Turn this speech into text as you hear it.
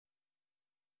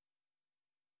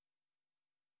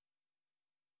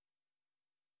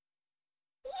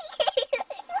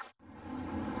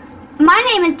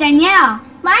name is Danielle.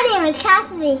 My name is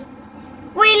Cassidy.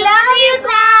 We love you,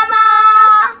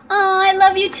 Glama! Oh, I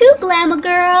love you too, Glama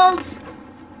girls!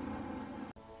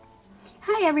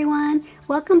 Hi everyone,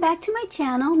 welcome back to my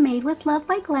channel, Made with Love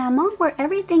by Glama, where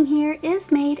everything here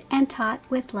is made and taught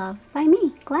with love by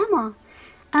me, Glama.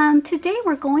 Today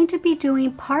we're going to be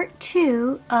doing part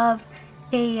 2 of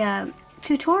a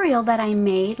tutorial that I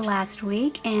made last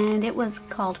week, and it was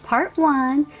called part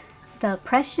 1, the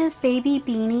Precious Baby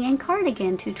Beanie and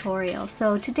Cardigan tutorial.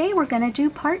 So today we're going to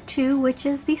do part 2, which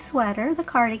is the sweater, the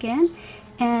cardigan,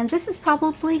 and this is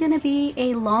probably going to be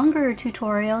a longer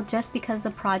tutorial just because the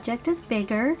project is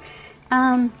bigger.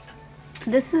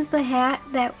 This is the hat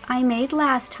that I made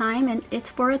last time, and it's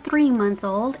for a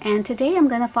 3-month-old, and today I'm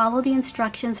going to follow the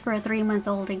instructions for a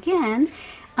 3-month-old again.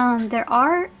 There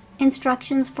are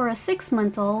instructions for a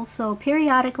 6-month-old, so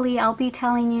periodically I'll be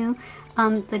telling you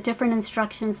the different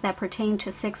instructions that pertain to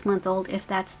 6-month-old if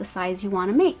that's the size you want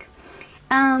to make.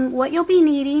 What you'll be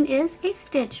needing is a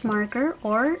stitch marker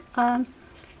or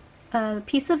a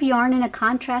piece of yarn in a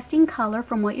contrasting color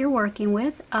from what you're working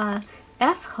with, a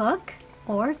F hook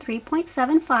or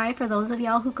 3.75 for those of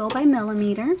y'all who go by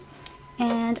millimeter,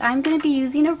 and I'm going to be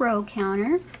using a row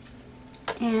counter.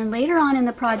 And later on in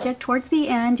the project, towards the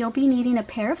end, you'll be needing a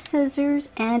pair of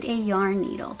scissors and a yarn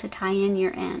needle to tie in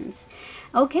your ends.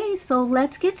 Okay, so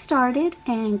let's get started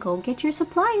and go get your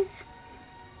supplies.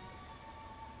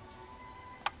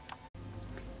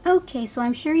 Okay, so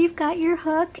I'm sure you've got your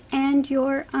hook and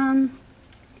your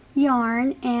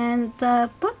yarn, and the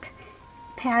book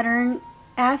pattern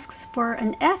asks for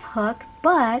an F hook,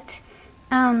 but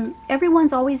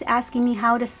everyone's always asking me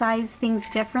how to size things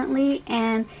differently,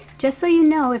 and just so you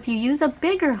know, if you use a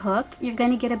bigger hook, you're going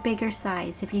to get a bigger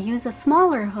size. If you use a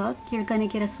smaller hook, you're going to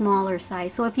get a smaller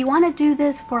size. So if you want to do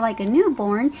this for like a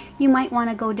newborn, you might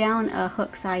want to go down a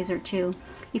hook size or 2.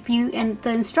 And the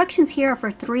instructions here are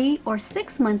for 3 or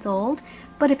 6-month-old,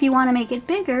 but if you want to make it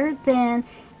bigger, then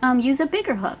use a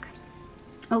bigger hook.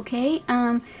 Okay,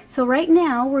 so right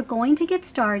now we're going to get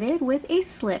started with a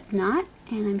slip knot,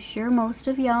 and I'm sure most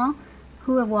of y'all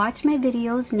who have watched my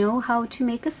videos know how to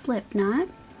make a slip knot.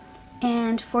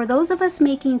 And for those of us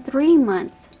making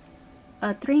 3-month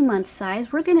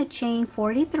size, we're going to chain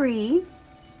 43,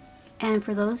 and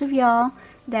for those of y'all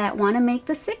that want to make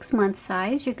the 6-month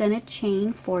size, you're going to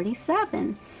chain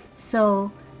 47.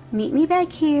 So meet me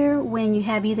back here when you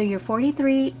have either your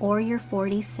 43 or your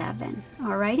 47.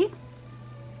 Alrighty?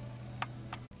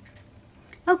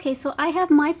 Okay, so I have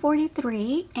my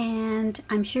 43, and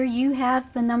I'm sure you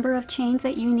have the number of chains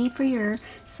that you need for your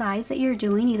size that you're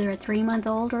doing, either a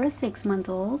 3-month-old or a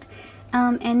 6-month-old.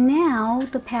 And now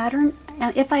the pattern,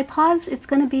 if I pause, it's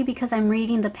going to be because I'm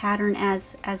reading the pattern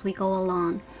as we go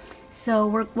along. So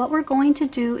what we're going to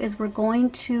do is we're going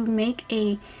to make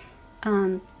a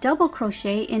double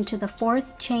crochet into the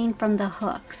 4th chain from the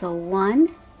hook. So 1,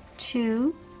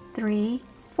 2, 3,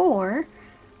 4.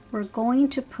 We're going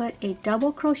to put a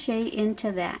double crochet into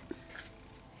that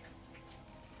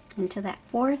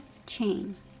 4th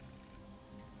chain.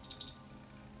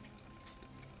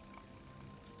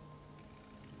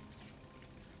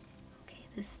 Okay,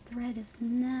 this thread is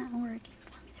not working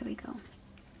for me. There we go.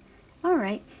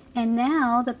 Alright, and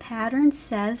now the pattern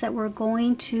says that we're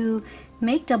going to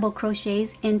make double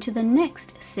crochets into the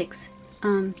next 6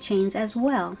 chains as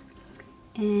well.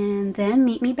 And then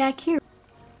meet me back here.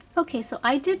 Okay, so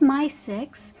I did my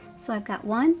 6, so I've got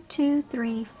 1, 2,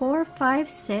 3, 4, 5,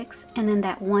 6, and then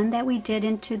that one that we did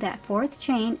into that 4th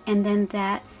chain, and then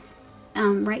that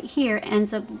right here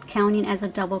ends up counting as a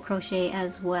double crochet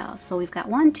as well. So we've got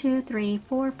 1, 2, 3,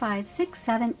 4, 5, 6,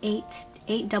 7,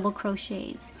 8 double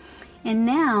crochets. And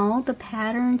now the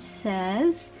pattern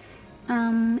says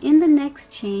in the next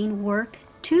chain work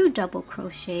 2 double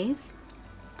crochets.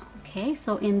 Okay,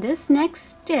 so in this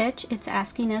next stitch, it's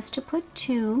asking us to put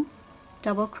 2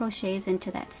 double crochets into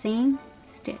that same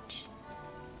stitch.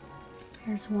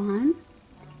 There's one,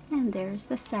 and there's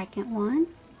the second one.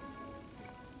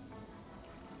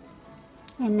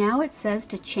 And now it says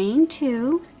to chain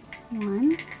 2,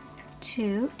 1,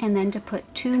 2, and then to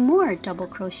put 2 more double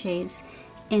crochets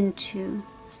into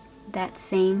that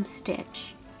same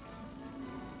stitch.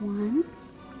 1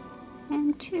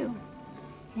 and 2.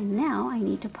 And now I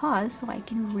need to pause so I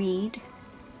can read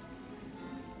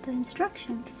the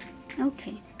instructions.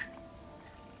 Okay.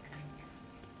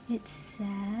 It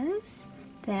says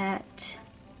that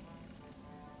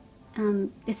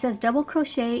it says double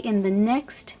crochet in the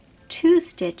next 2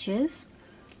 stitches,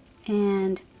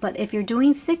 but if you're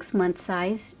doing 6-month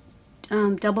size,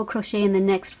 double crochet in the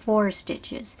next 4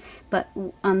 stitches. But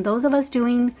those of us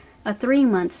doing a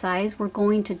 3-month size, we're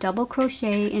going to double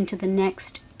crochet into the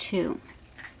next 2.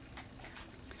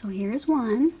 So here's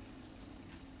 1,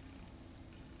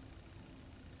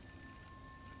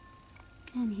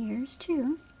 and here's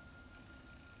 2.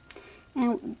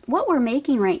 And what we're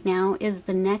making right now is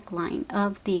the neckline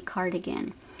of the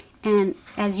cardigan. And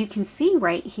as you can see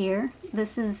right here,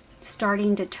 this is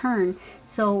starting to turn.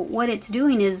 So what it's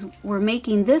doing is we're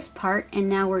making this part and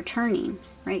now we're turning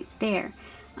right there.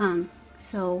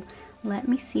 So let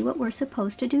me see what we're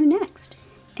supposed to do next.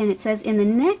 And it says in the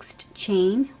next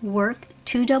chain, work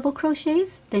 2 double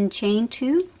crochets, then chain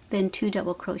 2, then 2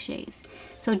 double crochets.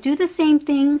 So do the same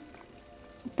thing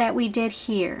that we did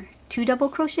here. 2 double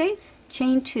crochets,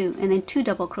 chain 2, and then 2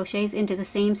 double crochets into the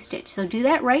same stitch. So do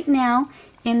that right now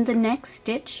in the next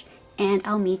stitch, and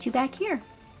I'll meet you back here.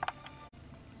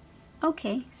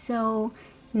 Okay, so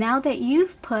now that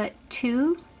you've put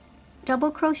 2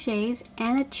 double crochets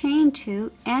and a chain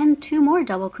 2 and 2 more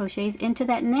double crochets into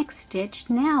that next stitch,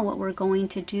 now what we're going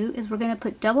to do is we're going to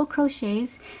put double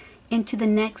crochets into the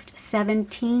next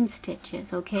 17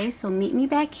 stitches. Okay, so meet me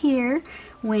back here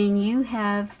when you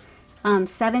have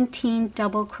 17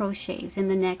 double crochets in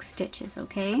the next stitches.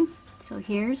 Okay, so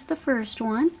here's the first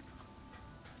one,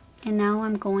 and now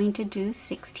I'm going to do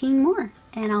 16 more,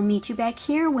 and I'll meet you back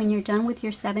here when you're done with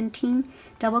your 17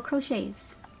 double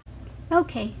crochets.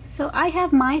 Okay, so I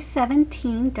have my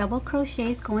 17 double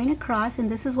crochets going across,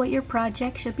 and this is what your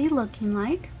project should be looking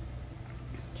like.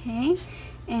 Okay,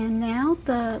 and now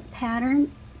the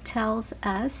pattern tells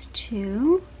us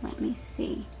to, let me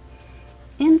see,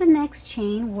 in the next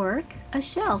chain work a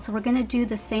shell. So we're going to do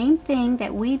the same thing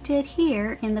that we did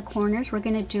here in the corners. We're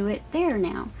going to do it there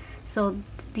now. So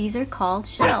these are called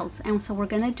shells, and so we're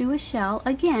going to do a shell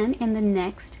again in the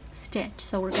next stitch.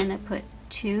 So we're going to put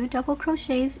 2 double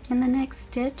crochets in the next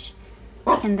stitch,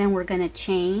 and then we're going to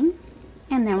chain,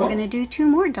 and then we're going to do 2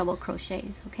 more double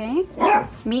crochets. Okay,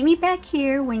 meet me back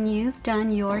here when you've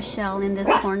done your shell in this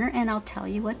corner, and I'll tell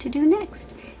you what to do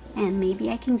next. And maybe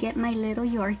I can get my little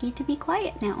Yorkie to be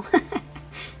quiet now.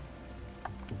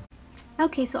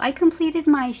 Okay, so I completed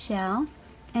my shell,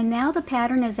 and now the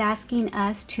pattern is asking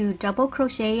us to double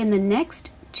crochet in the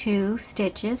next 2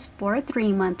 stitches for a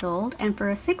 3-month-old, and for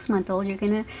a 6-month-old you're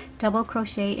going to double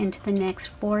crochet into the next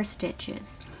 4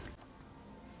 stitches.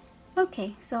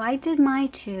 Okay, so I did my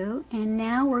 2, and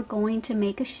now we're going to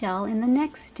make a shell in the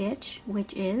next stitch,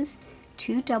 which is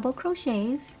 2 double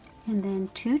crochets, and then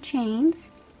 2 chains,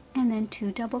 and then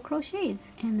 2 double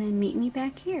crochets, and then meet me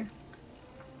back here.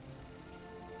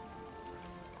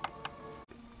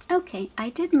 Okay, I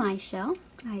did my shell.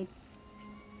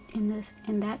 In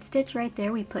that stitch right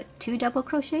there, we put 2 double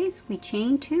crochets, we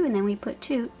chain 2, and then we put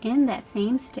 2 in that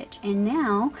same stitch. And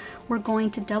now we're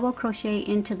going to double crochet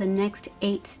into the next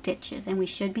 8 stitches, and we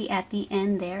should be at the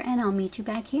end there, and I'll meet you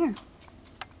back here.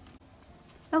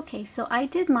 Okay, so I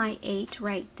did my 8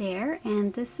 right there,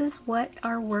 and this is what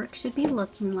our work should be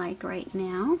looking like right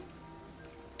now.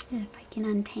 If I can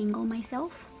untangle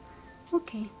myself.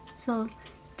 Okay, so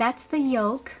that's the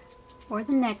yoke or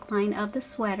the neckline of the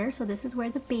sweater. So this is where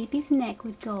the baby's neck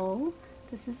would go.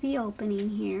 This is the opening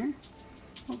here.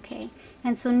 Okay,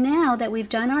 and so now that we've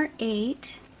done our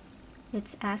 8,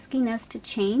 it's asking us to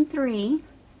chain 3.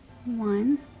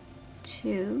 1,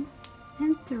 2,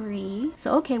 and 3.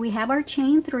 So okay, we have our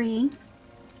chain 3,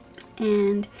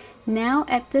 and now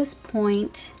at this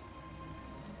point,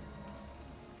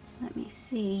 let me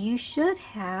see, you should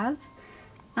have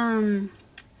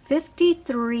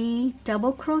 53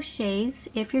 double crochets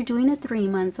if you're doing a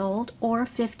 3-month-old, or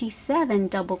 57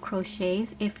 double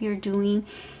crochets if you're doing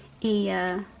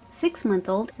a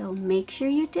 6-month-old. So make sure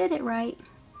you did it right.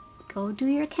 Go do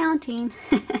your counting.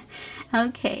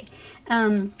 Okay,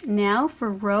 now for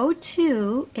row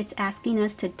 2, it's asking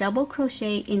us to double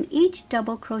crochet in each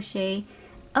double crochet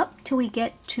up till we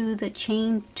get to the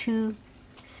chain 2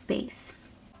 space.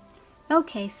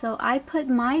 Okay, so I put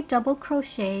my double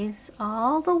crochets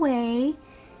all the way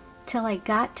till I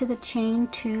got to the chain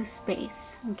 2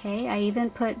 space. Okay, I even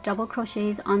put double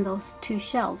crochets on those 2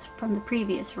 shells from the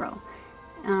previous row,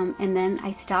 and then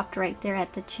I stopped right there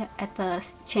at the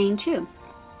chain 2.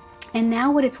 And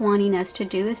now what it's wanting us to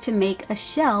do is to make a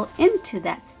shell into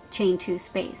that chain 2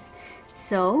 space.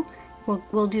 So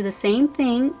we'll do the same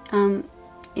thing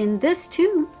in this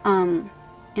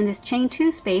chain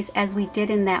 2 space as we did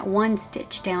in that 1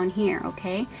 stitch down here.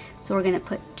 Okay, so we're going to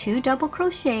put 2 double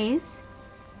crochets,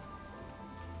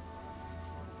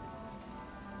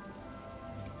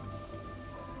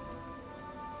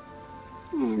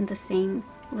 and the same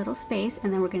little space,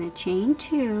 and then we're going to chain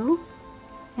 2,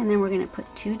 and then we're going to put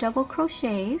 2 double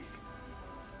crochets,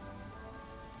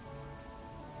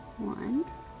 1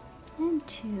 and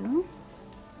 2.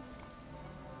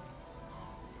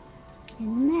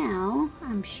 And now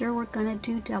I'm sure we're gonna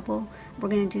do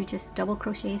just double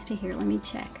crochets to here. Let me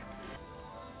check.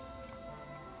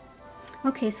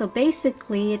 Okay, so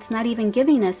basically it's not even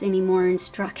giving us any more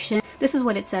instruction. This is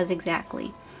what it says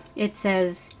exactly. It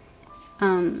says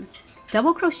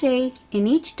double crochet in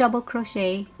each double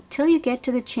crochet till you get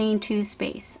to the chain 2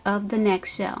 space of the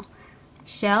next shell.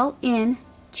 Shell in,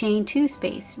 chain 2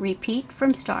 space. Repeat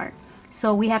from start.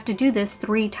 So we have to do this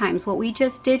 3 times. What we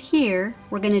just did here,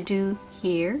 we're going to do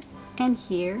here and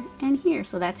here and here.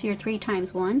 So that's your 3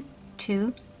 times. 1,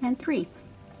 2, and 3.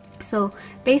 So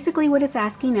basically what it's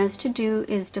asking us to do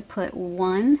is to put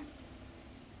 1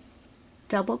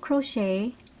 double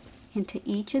crochet into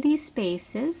each of these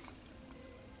spaces.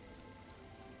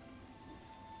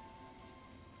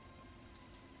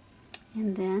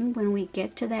 And then when we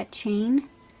get to that chain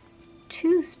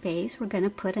 2 space, we're going to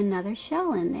put another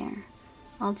shell in there.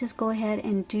 I'll just go ahead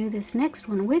and do this next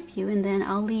one with you, and then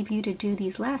I'll leave you to do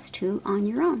these last 2 on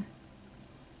your own.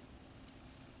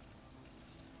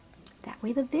 That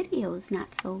way the video's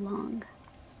not so long.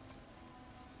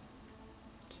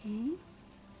 Okay,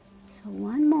 so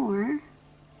 1 more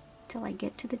till I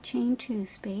get to the chain 2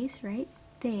 space right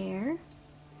there.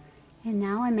 And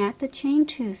now I'm at the chain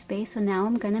 2 space, so now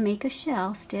I'm going to make a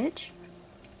shell stitch,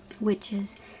 which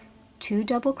is 2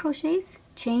 double crochets,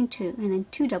 chain 2, and then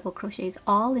 2 double crochets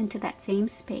all into that same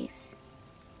space.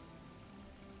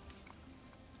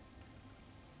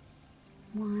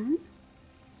 1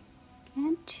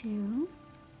 and 2,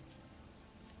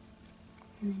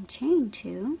 and then chain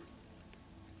 2,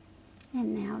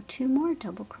 and now 2 more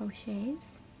double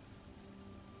crochets.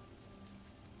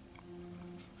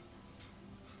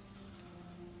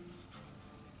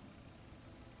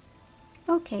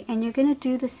 Okay, and you're going to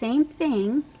do the same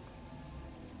thing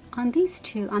on these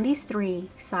 3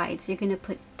 sides. You're going to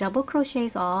put double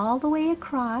crochets all the way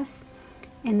across,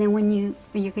 and then when you're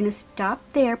going to stop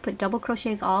there, put double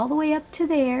crochets all the way up to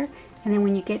there, and then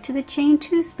when you get to the chain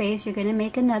 2 space, you're going to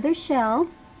make another shell,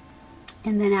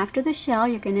 and then after the shell,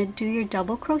 you're going to do your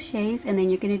double crochets, and then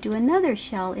you're going to do another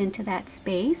shell into that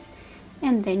space,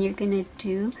 and then you're going to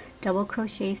do double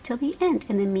crochets till the end,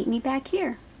 and then meet me back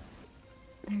here.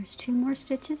 There's 2 more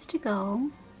stitches to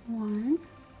go. 1.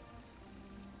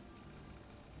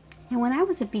 And when I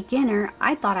was a beginner,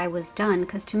 I thought I was done,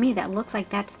 because to me that looks like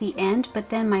that's the end,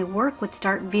 but then my work would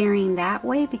start veering that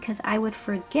way because I would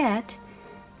forget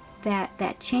that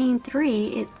that chain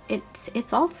 3,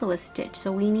 it's also a stitch.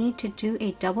 So we need to do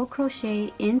a double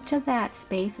crochet into that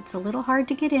space. It's a little hard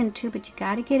to get into, but you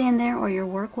got to get in there or your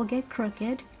work will get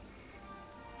crooked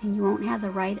and you won't have the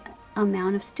right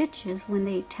amount of stitches when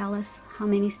they tell us how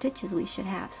many stitches we should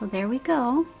have. So there we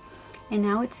go. And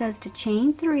now it says to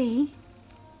chain 3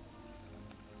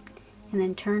 and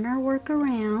then turn our work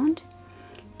around,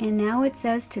 and now it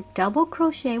says to double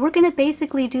crochet. We're going to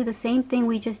basically do the same thing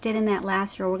we just did in that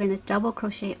last row. We're going to double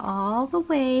crochet all the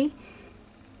way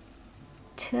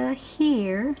to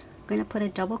here. We're going to put a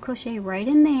double crochet right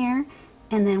in there,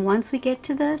 and then once we get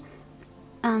to the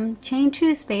chain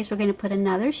 2 space, we're going to put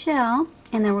another shell,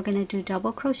 and then we're going to do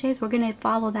double crochets. We're going to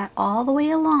follow that all the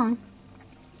way along,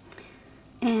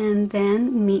 and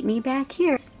then meet me back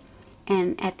here.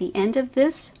 And at the end of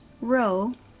this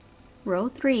row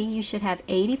 3, you should have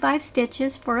 85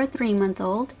 stitches for a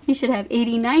 3-month-old. You should have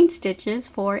 89 stitches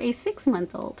for a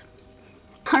 6-month-old.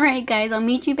 Alright guys, I'll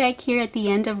meet you back here at the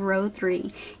end of row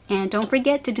 3. And don't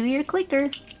forget to do your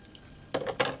clicker.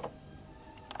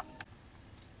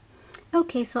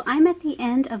 Okay, so I'm at the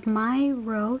end of my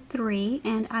row 3,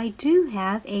 and I do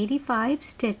have 85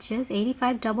 stitches,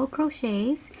 85 double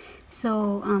crochets.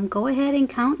 So go ahead and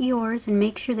count yours and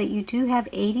make sure that you do have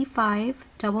 85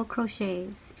 double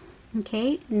crochets.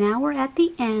 Okay, now we're at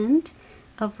the end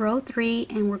of row 3,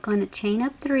 and we're going to chain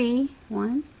up 3,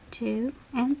 1, 2,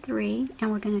 and 3,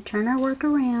 and we're going to turn our work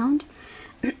around.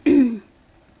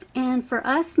 And for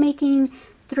us making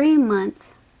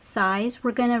 3-month size,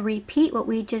 we're going to repeat what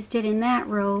we just did in that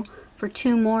row for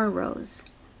 2 more rows.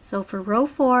 So for row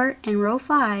 4 and row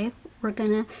 5, we're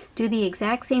going to do the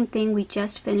exact same thing we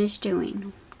just finished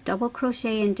doing. Double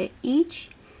crochet into each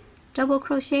double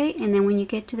crochet, and then when you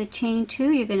get to the chain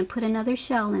 2, you're going to put another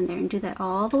shell in there and do that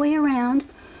all the way around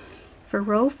for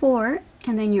row 4,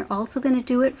 and then you're also going to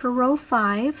do it for row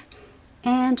 5,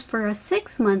 and for a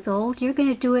 6-month-old, you're going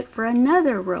to do it for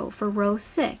another row, for row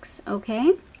 6,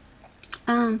 okay?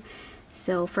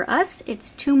 So for us,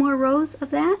 it's 2 more rows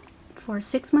of that. For a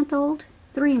 6-month-old,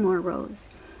 3 more rows.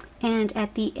 And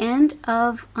at the end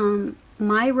of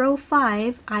my row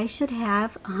 5, I should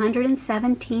have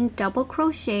 117 double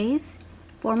crochets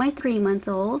for my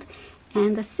 3-month-old,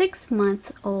 and the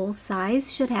 6-month-old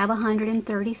size should have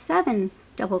 137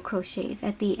 double crochets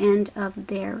at the end of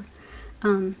their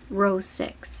row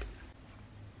 6.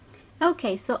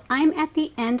 Okay, so I'm at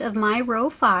the end of my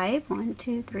row 5, 1,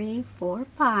 2, 3, 4,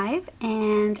 5,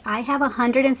 and I have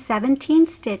 117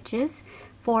 stitches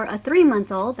for a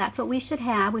 3-month-old. That's what we should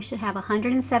have. We should have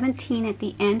 117 at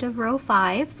the end of row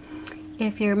 5.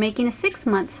 If you're making a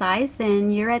 6-month size,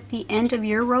 then you're at the end of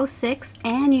your row 6,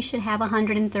 and you should have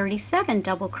 137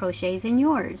 double crochets in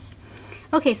yours.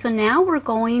 Okay, so now we're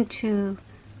going to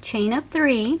chain up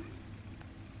 3,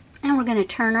 and we're going to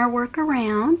turn our work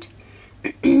around.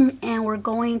 And we're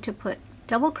going to put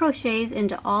double crochets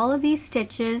into all of these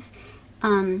stitches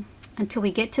until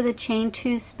we get to the chain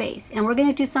 2 space. And we're going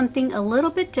to do something a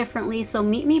little bit differently, so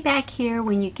meet me back here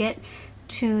when you get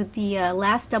to the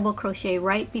last double crochet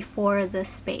right before the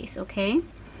space, okay?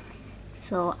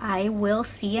 So I will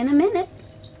see you in a minute.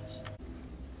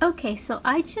 Okay, so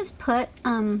I just put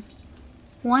 1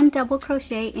 double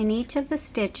crochet in each of the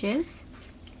stitches,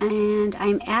 and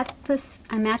I'm at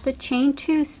the chain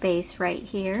 2 space right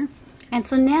here. And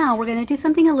so now we're going to do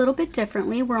something a little bit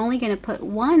differently. We're only going to put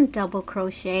 1 double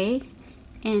crochet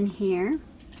in here,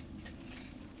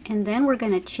 and then we're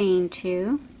going to chain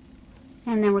 2,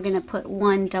 and then we're going to put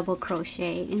 1 double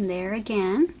crochet in there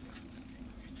again.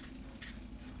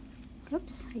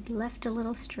 Oops, I left a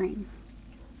little string.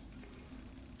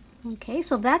 Okay,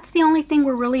 so that's the only thing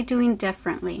we're really doing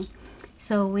differently.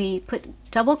 So we put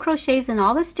double crochets in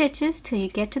all the stitches till you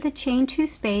get to the chain 2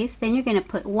 space. Then you're going to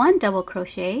put 1 double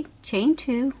crochet, chain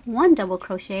 2, 1 double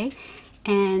crochet,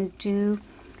 and do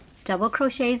double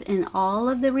crochets in all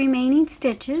of the remaining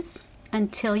stitches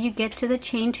until you get to the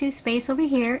chain 2 space over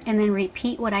here, and then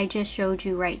repeat what I just showed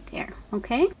you right there,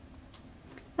 okay?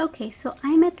 Okay, so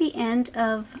I'm at the end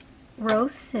of row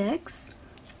 6,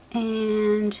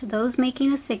 and those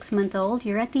making a 6-month-old,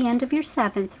 you're at the end of your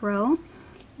 7th row.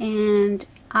 And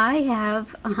I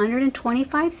have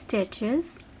 125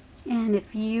 stitches, and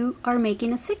if you are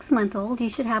making a 6-month-old,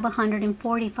 you should have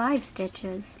 145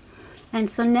 stitches. And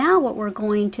so now what we're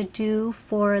going to do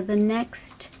for the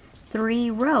next 3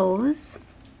 rows,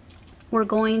 we're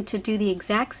going to do the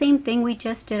exact same thing we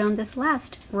just did on this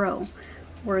last row.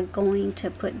 We're going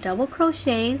to put double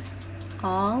crochets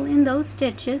all in those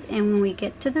stitches, and when we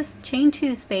get to this chain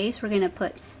 2 space, we're going to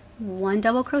put 1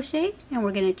 double crochet, and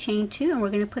we're going to chain 2, and we're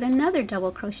going to put another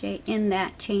double crochet in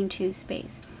that chain 2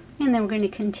 space, and then we're going to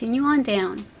continue on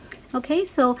down. Okay,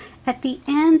 so at the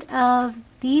end of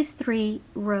these 3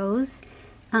 rows,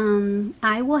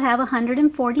 I will have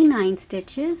 149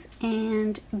 stitches,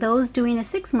 and those doing a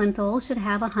 6-month-old should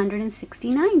have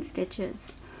 169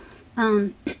 stitches.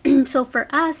 So for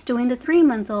us doing the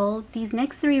 3-month-old, these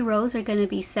next 3 rows are going to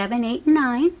be 7, 8, and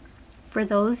 9. For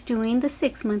those doing the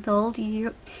 6-month-old,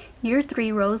 your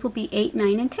 3 rows will be 8,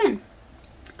 9, and 10.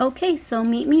 Okay, so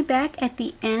meet me back at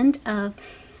the end of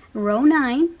row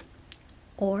 9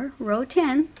 or row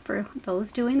 10 for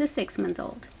those doing the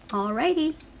 6-month-old.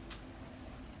 Alrighty.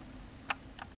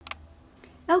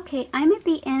 Okay, I'm at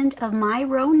the end of my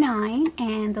row 9,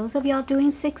 and those of y'all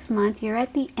doing 6-month, you're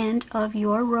at the end of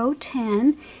your row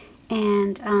 10.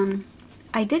 And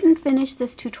I didn't finish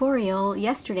this tutorial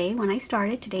yesterday when I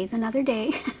started. Today's another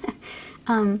day.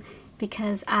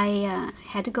 Because I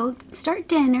had to go start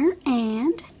dinner,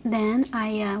 and then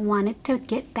I wanted to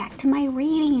get back to my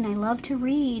reading. I love to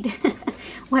read.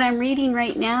 What I'm reading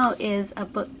right now is a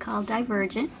book called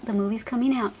Divergent. The movie's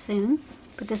coming out soon,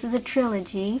 but this is a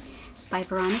trilogy by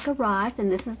Veronica Roth,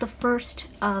 and this is the first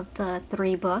of the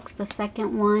 3 books. The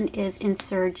second one is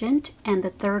Insurgent, and the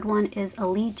third one is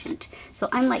Allegiant. So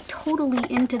I'm like totally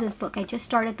into this book. I just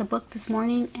started the book this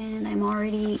morning, and I'm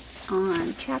already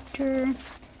on chapter...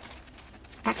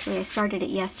 Actually, I started it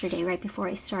yesterday, right before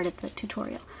I started the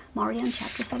tutorial. I'm already on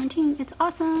chapter 17. It's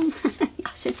awesome.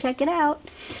 Y'all should check it out.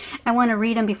 I want to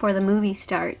read them before the movie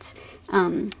starts,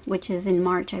 which is in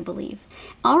March, I believe.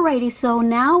 Alrighty, so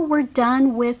now we're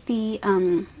done with the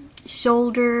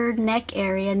shoulder, neck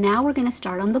area. Now we're going to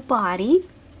start on the body.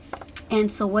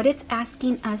 And so what it's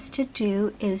asking us to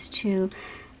do is to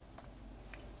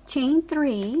chain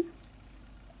 3,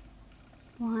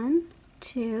 1,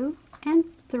 2, and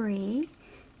 3.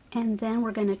 And then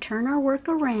we're going to turn our work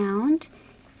around,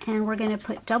 and we're going to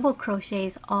put double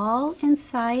crochets all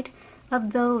inside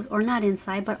of those, or not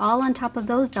inside, but all on top of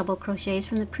those double crochets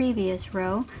from the previous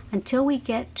row until we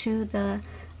get to the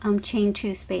chain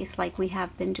 2 space like we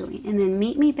have been doing. And then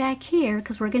meet me back here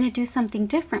because we're going to do something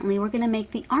differently. We're going to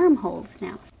make the armholes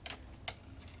now.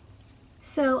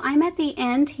 So I'm at the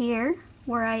end here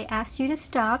where I asked you to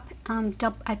stop.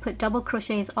 I put double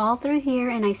crochets all through here,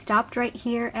 and I stopped right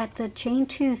here at the chain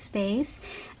 2 space.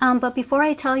 But before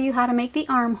I tell you how to make the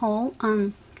armhole,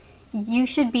 you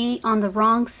should be on the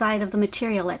wrong side of the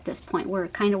material at this point. We're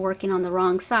kind of working on the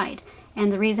wrong side.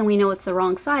 And the reason we know it's the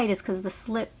wrong side is because the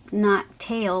slip knot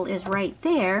tail is right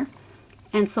there.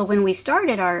 And so when we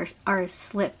started our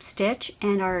slip stitch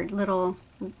and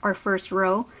our first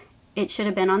row, it should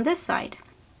have been on this side.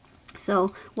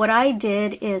 So what I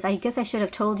did is, I guess I should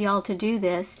have told y'all to do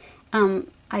this.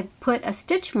 I put a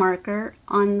stitch marker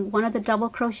on one of the double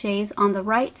crochets on the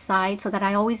right side so that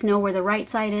I always know where the right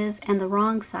side is and the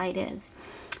wrong side is.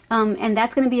 And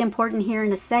that's going to be important here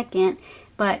in a second,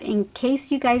 but in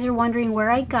case you guys are wondering where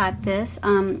I got this,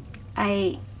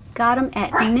 I got them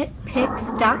at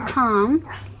knitpicks.com.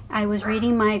 I was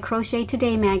reading my Crochet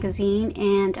Today magazine,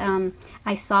 and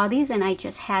I saw these and I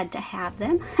just had to have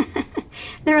them.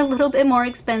 They're a little bit more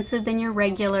expensive than your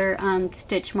regular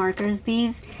stitch markers.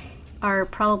 These are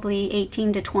probably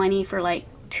 $18 to $20 for like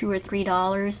 $2 or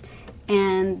 $3,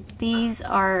 and these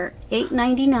are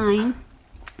 $8.99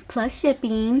 plus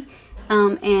shipping.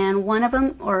 And one of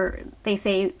them, or they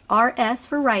say RS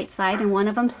for right side, and one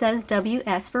of them says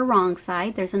WS for wrong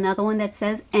side. There's another one that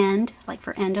says end, like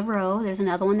for end of row. There's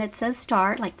another one that says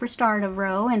start, like for start of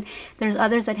row. And there's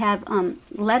others that have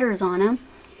letters on them.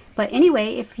 But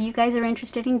anyway, if you guys are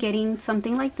interested in getting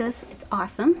something like this, it's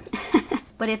awesome.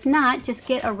 But if not, just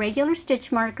get a regular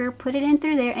stitch marker, put it in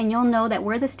through there, and you'll know that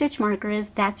where the stitch marker is,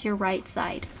 that's your right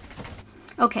side.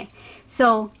 Okay,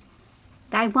 so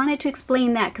I wanted to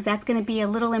explain that because that's going to be a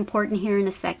little important here in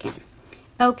a second.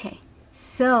 Okay,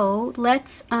 so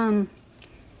let's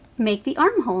make the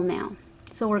armhole now.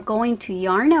 So we're going to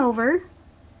yarn over,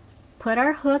 put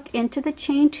our hook into the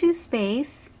chain 2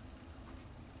 space,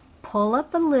 pull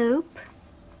up a loop,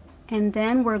 and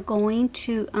then we're going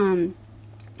to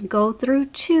go through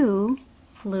 2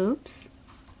 loops,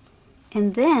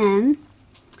 and then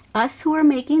us who are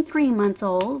making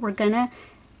 3-month-old, we're going to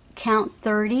count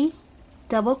 30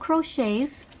 double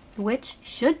crochets, which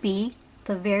should be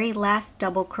the very last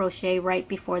double crochet right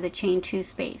before the chain 2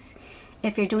 space.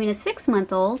 If you're doing a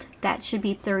 6-month-old, that should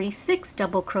be 36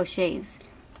 double crochets,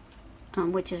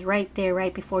 which is right there,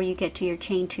 right before you get to your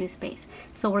chain 2 space.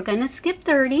 So we're going to skip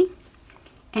 30,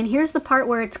 and here's the part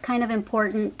where it's kind of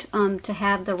important to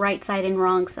have the right side and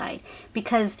wrong side,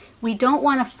 because we don't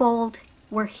want to fold,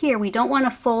 we're here, we don't want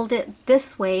to fold it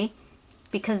this way,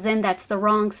 because then that's the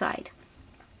wrong side.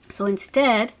 So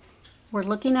instead, we're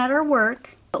looking at our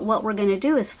work, but what we're going to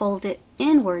do is fold it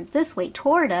inward this way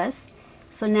toward us.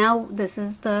 So now this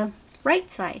is the right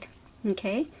side.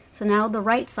 Okay, so now the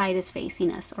right side is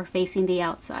facing us, or facing the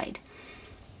outside.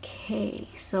 Okay,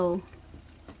 so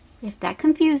if that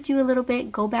confused you a little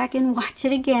bit, go back and watch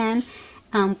it again.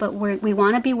 But we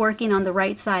want to be working on the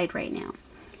right side right now.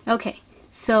 Okay,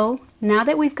 so now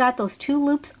that we've got those 2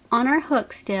 loops on our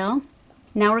hook still,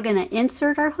 now we're going to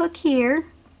insert our hook here,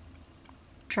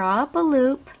 draw up a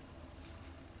loop,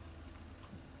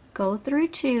 go through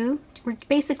 2. We're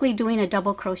basically doing a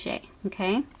double crochet,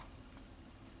 okay?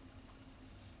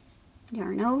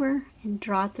 Yarn over and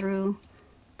draw through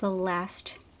the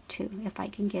last 2, if I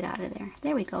can get out of there.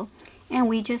 There we go. And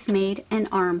we just made an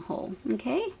armhole,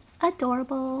 okay?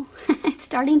 Adorable. It's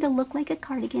starting to look like a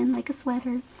cardigan, like a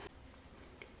sweater.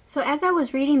 So as I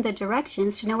was reading the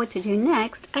directions to know what to do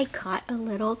next, I caught a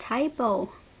little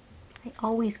typo. I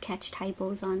always catch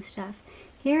typos on stuff.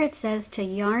 Here it says to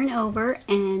yarn over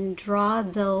and draw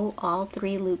though all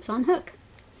 3 loops on hook.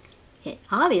 It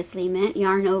obviously meant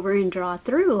yarn over and draw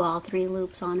through all 3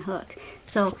 loops on hook.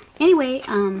 So anyway,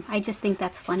 I just think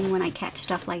that's funny when I catch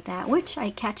stuff like that, which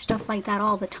I catch stuff like that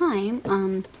all the time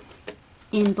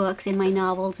in books, in my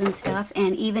novels and stuff,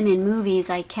 and even in movies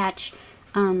I catch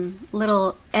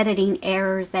little editing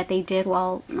errors that they did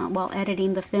while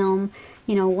editing the film.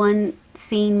 You know, one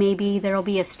scene maybe there'll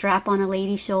be a strap on a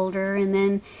lady's shoulder, and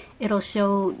then it'll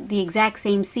show the exact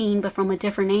same scene but from a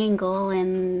different angle,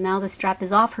 and now the strap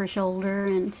is off her shoulder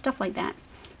and stuff like that.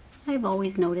 I've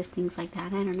always noticed things like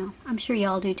that. I don't know. I'm sure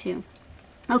y'all do too.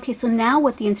 Okay, so now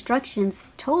what the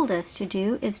instructions told us to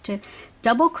do is to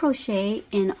double crochet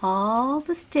in all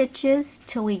the stitches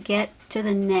till we get to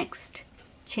the next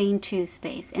chain 2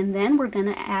 space, and then we're going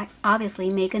to obviously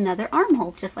make another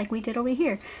armhole just like we did over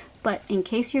here. But in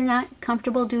case you're not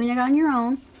comfortable doing it on your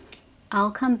own,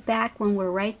 I'll come back when we're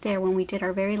right there, when we did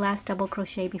our very last double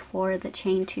crochet before the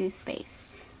chain 2 space.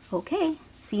 Okay,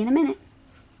 see you in a minute.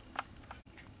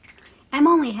 I'm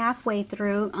only halfway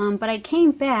through, but I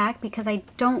came back because I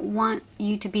don't want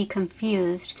you to be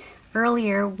confused.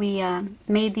 Earlier we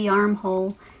made the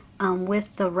armhole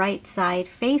with the right side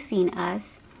facing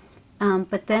us.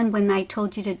 But then when I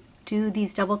told you to do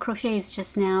these double crochets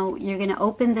just now, you're going to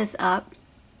open this up,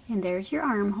 and there's your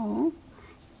armhole.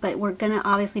 But we're going to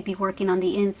obviously be working on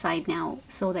the inside now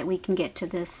so that we can get to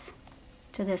this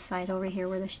side over here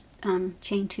where the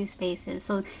chain 2 space is.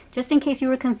 So just in case you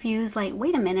were confused, like,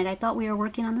 wait a minute, I thought we were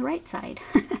working on the right side.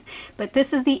 But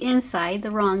this is the inside, the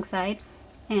wrong side,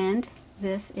 and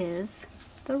this is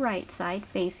the right side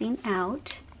facing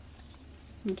out.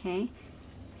 Okay,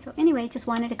 so anyway, just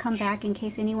wanted to come back in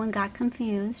case anyone got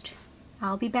confused.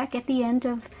 I'll be back at the end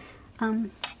of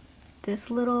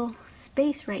this little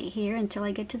space right here until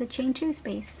I get to the chain 2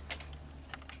 space.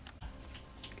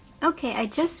 Okay, I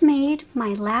just made my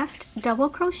last double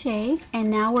crochet, and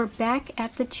now we're back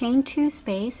at the chain 2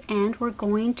 space, and we're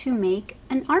going to make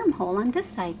an armhole on this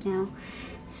side now.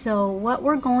 So what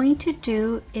we're going to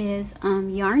do is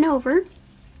yarn over,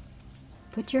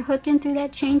 put your hook in through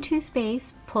that chain 2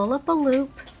 space, pull up a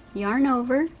loop, yarn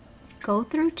over, go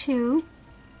through 2,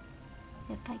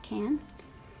 if I can,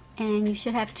 and you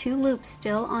should have 2 loops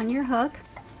still on your hook.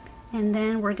 And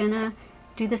then we're gonna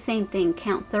do the same thing,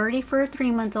 count 30 for a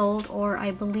 3-month-old, or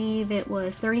I believe it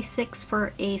was 36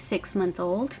 for a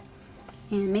 6-month-old,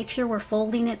 and make sure we're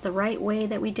folding it the right way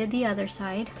that we did the other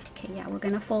side. Okay, yeah, we're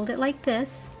gonna fold it like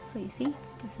this, so you see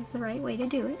this is the right way to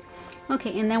do it.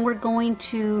 Okay, and then we're going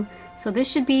to, so this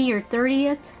should be your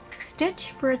 30th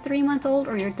stitch for a 3-month-old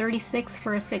or your 36th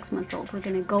for a 6-month-old. We're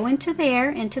gonna go into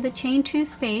there, into the chain 2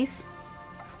 space.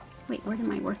 Wait, where did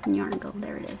my working yarn go?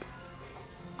 There it is.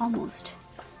 Almost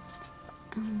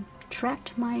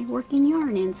trapped my working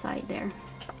yarn inside there.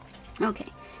 Okay,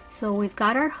 so we've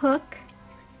got our hook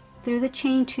through the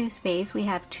chain 2 space. We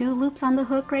have 2 loops on the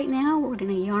hook right now. We're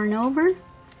going to yarn over,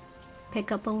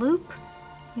 pick up a loop,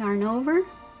 yarn over,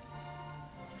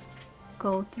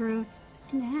 go through,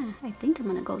 yeah, I think I'm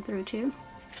going to go through 2.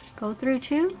 Go through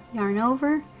 2, yarn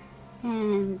over,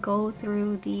 and go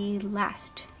through the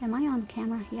last. Am I on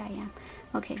camera? Yeah, I am.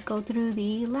 Okay, go through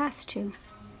the last 2.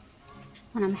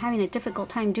 When I'm having a difficult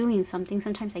time doing something,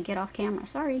 sometimes I get off camera,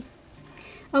 sorry.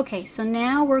 Okay, so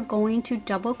now we're going to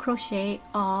double crochet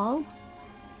all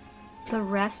the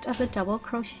rest of the double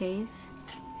crochets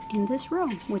in this row,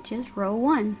 which is row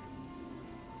 1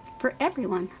 for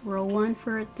everyone. Row 1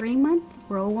 for 3-month,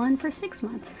 row 1 for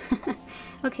 6-month.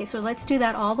 Okay, so let's do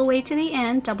that all the way to the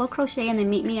end, double crochet, and then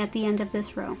meet me at the end of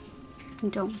this row.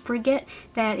 And don't forget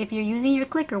that if you're using your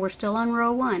clicker, we're still on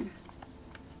row 1.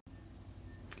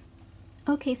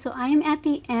 Okay, so I am at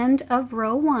the end of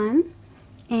row 1,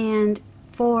 and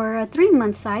for a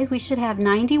 3-month size we should have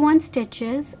 91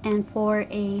 stitches, and for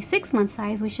a 6-month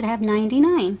size we should have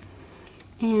 99.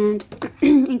 And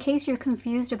in case you're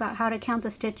confused about how to count the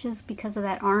stitches because of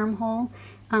that armhole,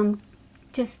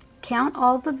 just count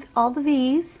all the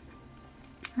V's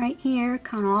right here,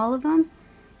 count all of them,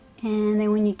 and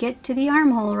then when you get to the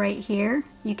armhole right here,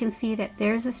 you can see that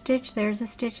there's a stitch, there's a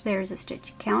stitch, there's a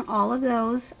stitch. Count all of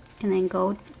those, and then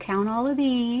go count all of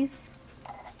these,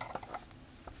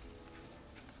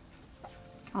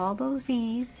 all those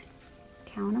V's,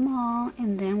 count them all,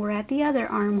 and then we're at the other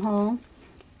armhole.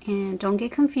 And don't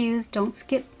get confused, don't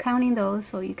skip counting those,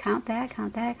 so you count that,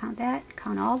 count that, count that,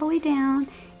 count all the way down,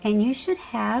 and you should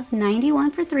have 91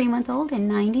 for 3-month-old and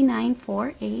 99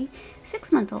 for a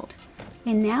 6-month-old.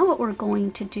 And now what we're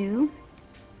going to do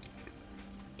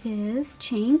is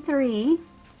chain 3,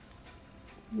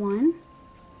 1,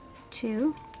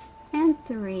 2, and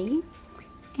 3.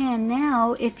 And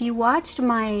now if you watched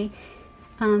my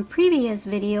previous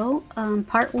video,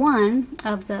 part 1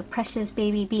 of the Precious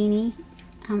Baby Beanie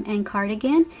and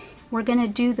Cardigan, we're going to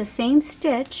do the same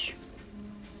stitch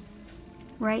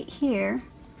right here.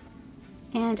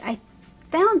 And I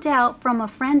found out from a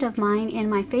friend of mine in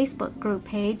my Facebook group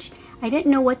page, I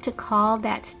didn't know what to call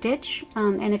that stitch,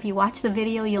 and if you watch the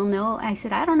video you'll know. I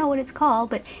said I don't know what it's called,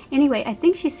 but anyway, I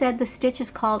think she said the stitch is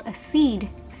called a seed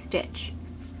stitch,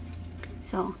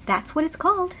 so that's what it's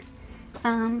called.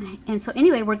 And so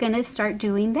anyway, we're going to start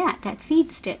doing that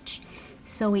seed stitch.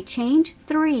 So we chained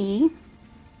 3,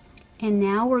 and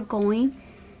now we're going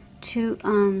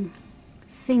to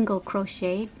single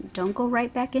crochet. Don't go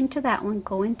right back into that one,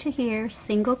 go into here,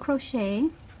 single crochet,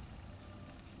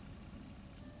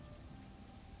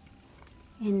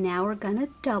 and now we're gonna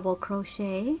double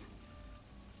crochet.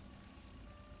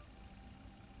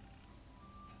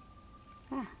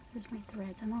 There's my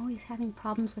threads. I'm always having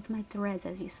problems with my threads,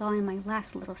 as you saw in my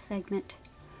last little segment.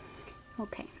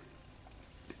 Okay.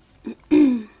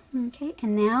 Okay,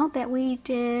 and now that we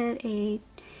did a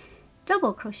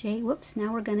double crochet, whoops,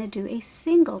 now we're going to do a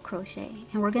single crochet,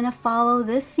 and we're going to follow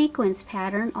this sequence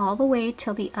pattern all the way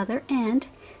till the other end.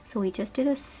 So we just did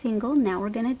a single, now we're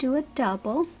going to do a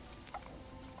double.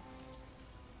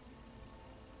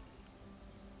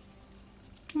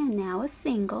 And now a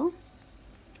single,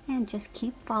 and just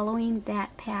keep following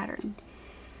that pattern.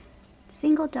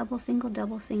 Single, double, single,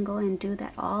 double, single, and do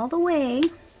that all the way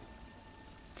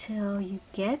till you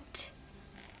get,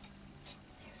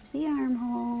 there's the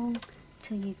armhole,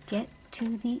 till you get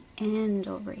to the end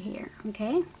over here,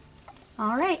 okay?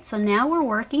 All right, so now we're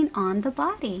working on the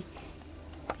body.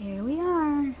 There we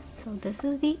are. So this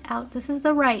is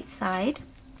the right side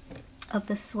of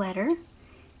the sweater,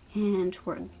 and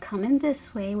we're coming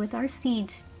this way with our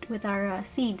seed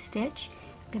stitch.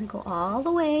 I'm gonna go all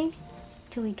the way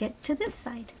till we get to this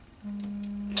side.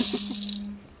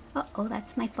 Uh-oh,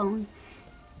 that's my phone.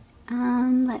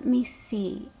 Let me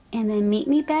see. And then meet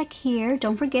me back here.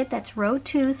 Don't forget that's row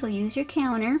 2, so use your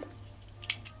counter.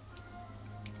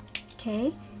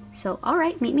 Okay, so all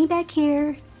right, meet me back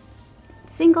here.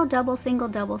 Single, double, single,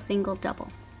 double, single,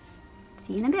 double.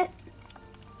 See you in a bit.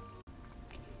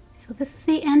 So this is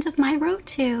the end of my row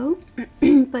 2,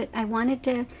 but I wanted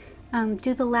to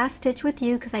do the last stitch with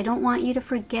you because I don't want you to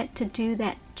forget to do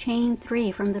that chain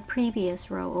 3 from the previous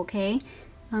row, okay?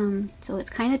 So it's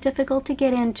kind of difficult to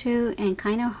get into and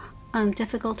kind of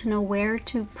difficult to know where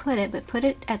to put it, but put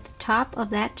it at the top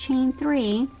of that chain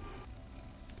 3.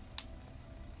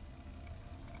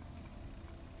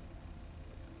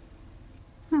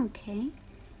 Okay,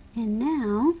 and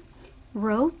now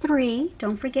row 3,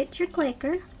 don't forget your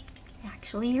clicker,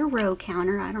 actually your row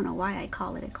counter. I don't know why I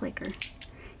call it a clicker,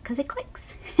 because it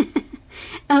clicks.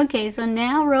 Okay, so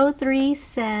now row 3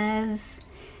 says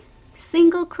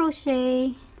single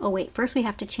crochet, oh wait, first we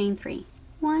have to chain 3.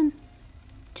 1,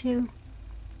 2,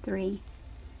 3,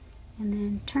 and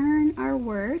then turn our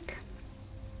work,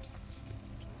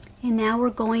 and now we're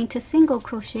going to single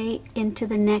crochet into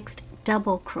the next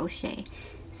double crochet.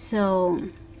 So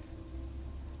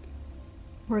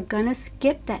we're gonna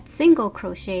skip that single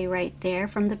crochet right there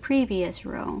from the previous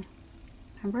row.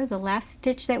 Remember, the last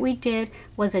stitch that we did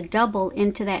was a double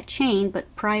into that chain,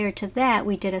 but prior to that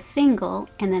we did a single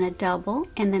and then a double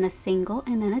and then a single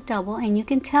and then a double, and you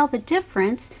can tell the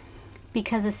difference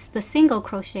because the single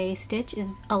crochet stitch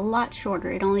is a lot shorter.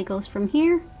 It only goes from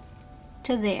here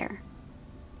to there.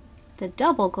 The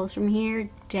double goes from here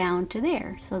down to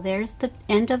there. So there's the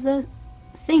end of the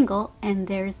single and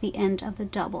there's the end of the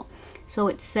double. So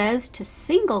it says to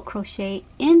single crochet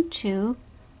into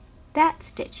that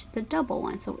stitch, the double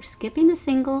one. So we're skipping the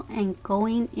single and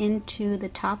going into the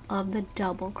top of the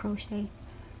double crochet,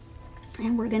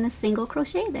 and we're going to single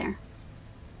crochet there.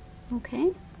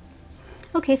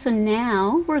 Okay, so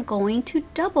now we're going to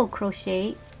double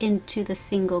crochet into the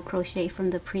single crochet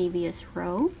from the previous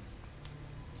row,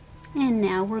 and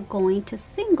now we're going to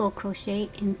single crochet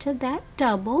into that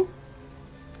double,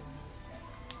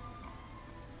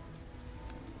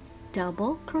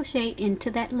 double crochet into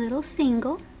that little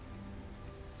single.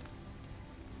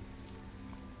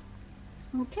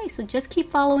 Okay, so just keep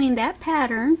following that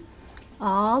pattern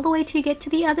all the way till you get to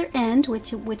the other end,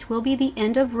 which will be the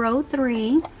end of row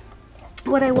 3.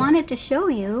 What I wanted to show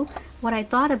you, what I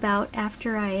thought about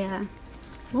after I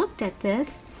looked at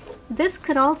this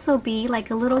could also be like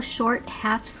a little short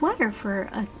half sweater for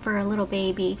a little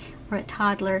baby or a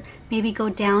toddler. Maybe go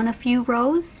down a few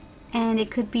rows, and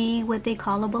it could be what they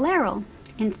call a bolero.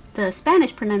 And the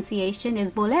Spanish pronunciation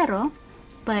is bolero,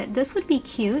 but this would be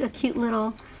cute, a cute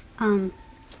little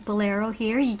bolero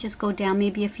here. You just go down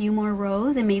maybe a few more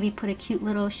rows and maybe put a cute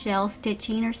little shell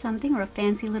stitching or something, or a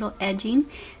fancy little edging.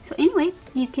 So anyway,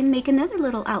 you can make another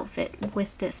little outfit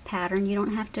with this pattern. You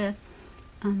don't have to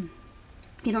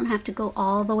go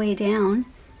all the way down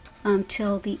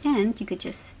till the end. You could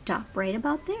just stop right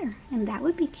about there, and that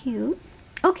would be cute.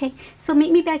 Okay, so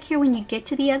meet me back here when you get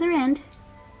to the other end.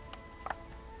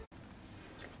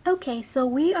 Okay, so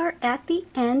we are at the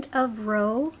end of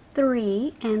row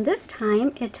 3, and this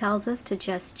time it tells us to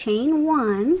just chain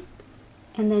 1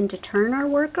 and then to turn our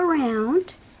work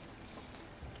around,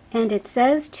 and it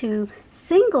says to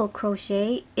single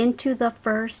crochet into the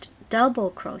first double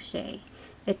crochet.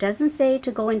 It doesn't say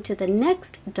to go into the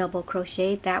next double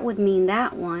crochet. That would mean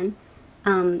that one,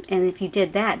 and if you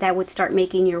did that, that would start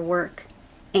making your work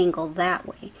angle that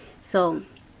way. So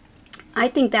I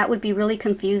think that would be really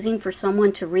confusing for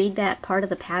someone to read that part of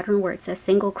the pattern where it says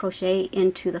single crochet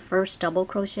into the first double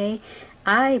crochet.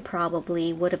 I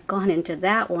probably would have gone into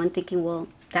that one thinking, well,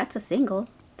 that's a single,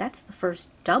 that's the first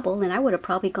double, and I would have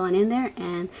probably gone in there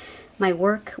and my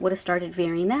work would have started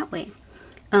varying that way.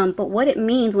 But what it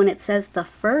means when it says the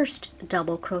first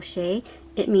double crochet,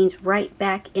 it means right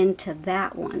back into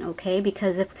that one, okay?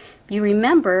 Because if you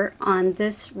remember on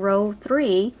this row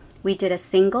 3, we did a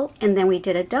single and then we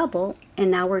did a double, and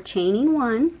now we're chaining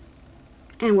 1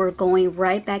 and we're going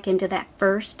right back into that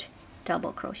first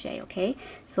double crochet, okay?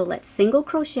 So let's single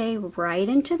crochet right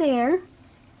into there.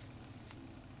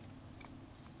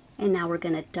 And now we're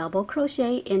going to double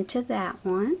crochet into that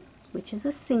one, which is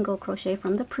a single crochet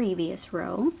from the previous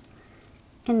row.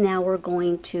 And now we're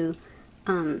going to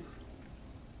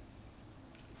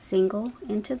single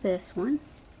into this one.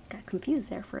 Got confused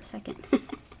there for a second.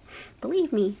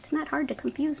 Believe me, it's not hard to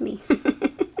confuse me.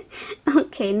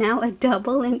 Okay, now a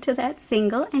double into that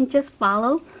single and just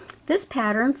follow this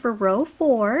pattern for row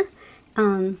 4.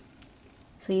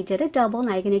 So you did a double,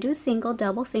 now you're going to do a single,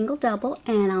 double, single, double,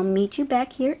 and I'll meet you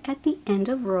back here at the end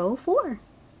of row 4.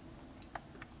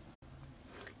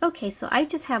 Okay, so I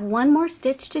just have one more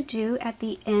stitch to do at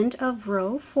the end of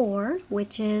row 4,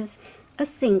 which is a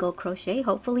single crochet.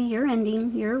 Hopefully you're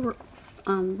ending your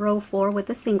row 4 with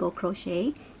a single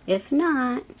crochet. If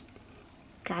not,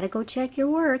 gotta go check your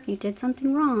work. You did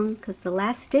something wrong, because the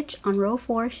last stitch on row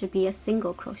 4 should be a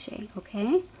single crochet,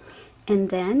 okay?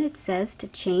 And then it says to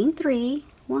chain 3,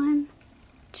 1,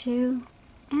 2,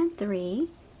 and 3,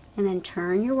 and then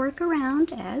turn your work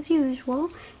around as usual.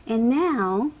 And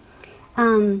now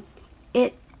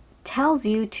it tells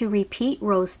you to repeat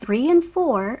rows 3 and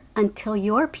 4 until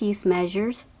your piece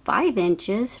measures 5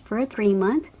 inches for a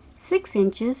 3-month, 6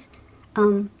 inches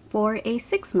for a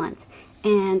 6-month.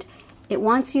 And it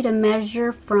wants you to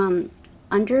measure from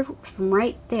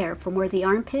right there, from where the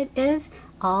armpit is,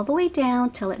 all the way down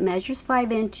till it measures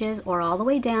 5 inches, or all the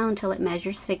way down till it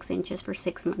measures 6 inches for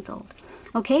 6-month-old.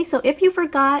 Okay, so if you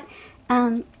forgot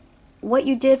what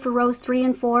you did for rows 3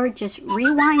 and 4, just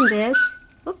rewind this.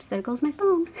 Oops, there goes my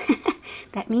phone.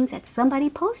 That means that somebody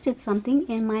posted something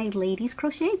in my ladies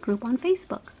crochet group on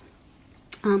Facebook.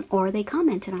 Or they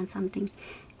commented on something.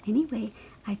 Anyway,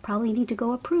 I probably need to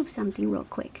go approve something real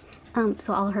quick.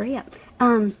 So I'll hurry up.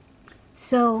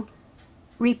 So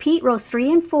repeat rows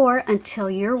 3 and 4 until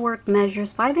your work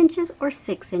measures 5 inches or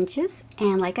 6 inches.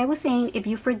 And like I was saying, if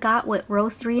you forgot what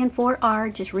rows 3 and 4 are,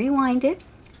 just rewind it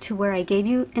to where I gave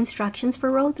you instructions for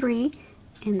row 3,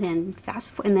 and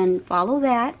then follow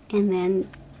that, and then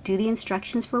do the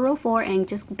instructions for row 4, and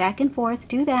just back and forth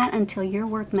do that until your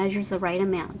work measures the right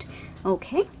amount.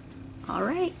 Okay? All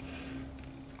right.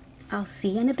 I'll see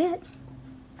you in a bit.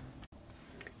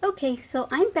 Okay, so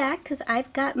I'm back because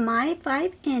I've got my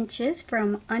 5 inches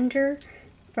from under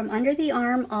the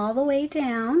arm all the way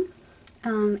down.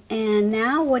 And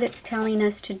now what it's telling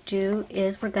us to do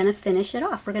is we're going to finish it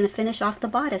off. We're going to finish off the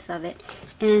bodice of it.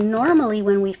 And normally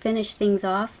when we finish things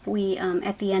off, we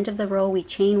at the end of the row we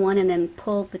chain 1 and then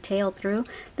pull the tail through.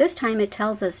 This time it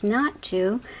tells us not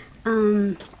to.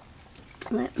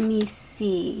 Let me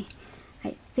see.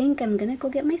 I think I'm going to go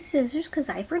get my scissors because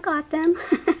I forgot them.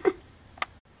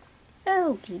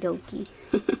 Okie dokie.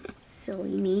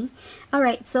 Silly me.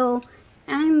 Alright, so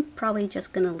I'm probably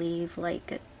just going to leave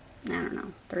like a, I don't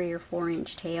know, 3 or 4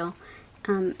 inch tail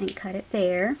and cut it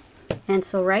there. And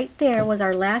so right there was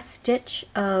our last stitch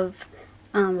of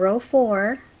row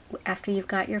 4 after you've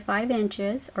got your 5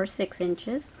 inches or 6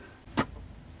 inches.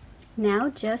 Now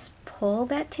just pull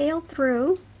that tail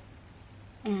through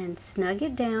and snug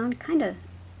it down. Kind of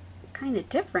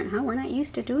different, huh? We're not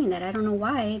used to doing that. I don't know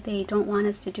why they don't want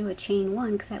us to do a chain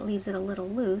 1, because that leaves it a little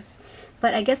loose.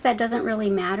 But I guess that doesn't really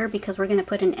matter because we're going to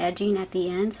put an edging at the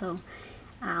end, so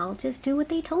I'll just do what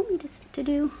they told me to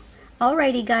do.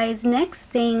 Alrighty guys, next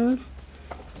thing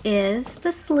is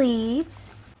the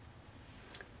sleeves.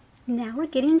 Now we're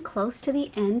getting close to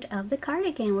the end of the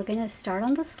cardigan. We're going to start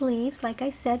on the sleeves like I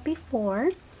said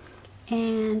before.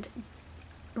 And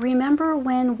remember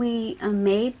when we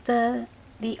made the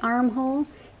armhole,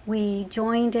 we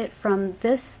joined it from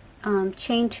this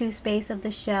chain 2 space of the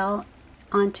shell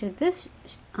onto this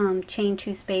chain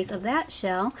 2 space of that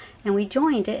shell, and we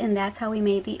joined it, and that's how we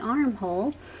made the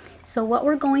armhole. So what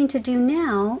we're going to do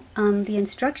now, the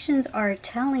instructions are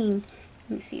telling,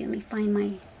 let me find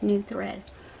my new thread.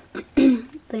 The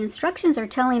instructions are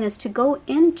telling us to go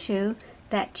into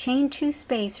that chain 2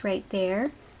 space right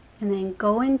there, and then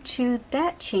go into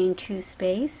that chain 2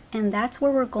 space, and that's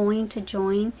where we're going to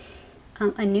join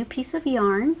a new piece of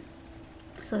yarn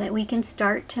so that we can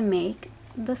start to make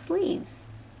the sleeves.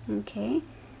 Okay,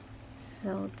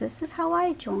 so this is how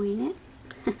I join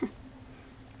it.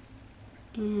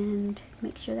 And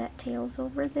make sure that tail's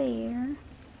over there.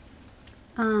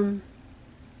 And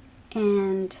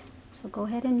so go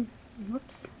ahead and,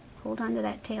 whoops, hold on to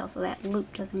that tail so that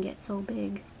loop doesn't get so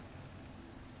big.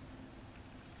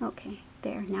 Okay,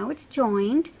 there. Now it's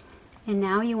joined. And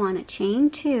now you want to chain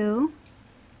 2.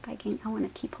 I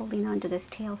want to keep holding on to this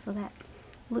tail so that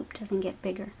loop doesn't get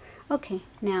bigger. Okay,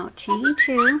 now chain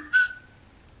 2.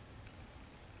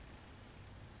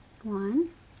 1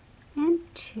 and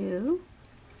 2.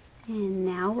 And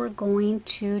now we're going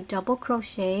to double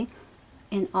crochet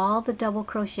in all the double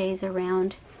crochets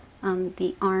around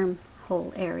the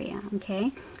armhole area.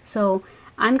 Okay, so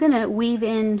I'm gonna weave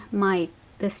in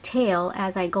this tail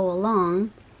as I go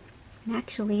along. And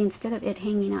actually, instead of it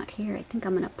hanging out here, I think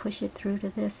I'm gonna push it through to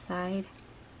this side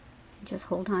and just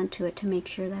hold on to it to make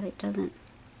sure that it doesn't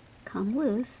come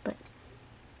loose. But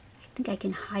I think I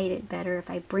can hide it better if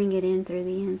I bring it in through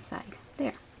the inside.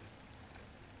 There.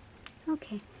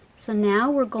 Okay, so now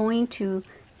we're going to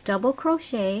double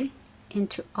crochet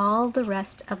into all the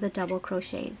rest of the double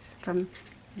crochets from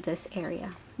this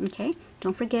area. Okay,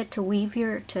 don't forget to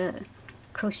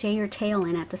crochet your tail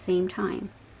in at the same time.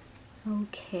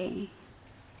 Okay,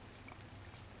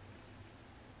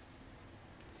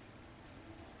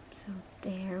 so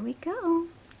there we go,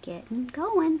 getting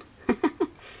going.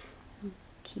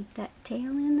 Keep that tail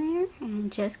in there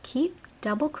and just keep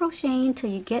double crocheting until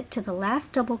you get to the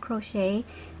last double crochet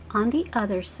on the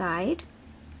other side,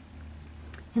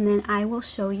 and then I will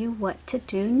show you what to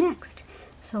do next.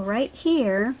 So right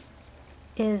here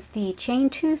is the chain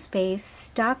 2 space.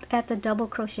 Stop at the double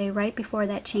crochet right before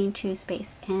that chain 2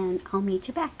 space and I'll meet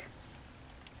you back.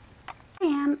 I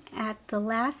am at the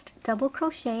last double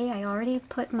crochet. I already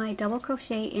put my double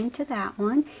crochet into that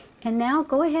one, and now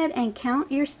go ahead and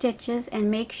count your stitches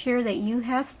and make sure that you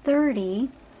have 30.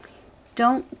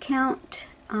 Don't count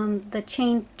the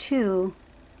chain 2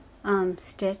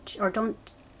 stitch, or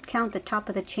don't count the top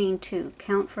of the chain 2.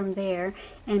 Count from there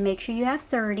and make sure you have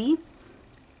 30.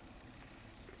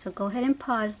 So go ahead and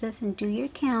pause this and do your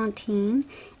counting.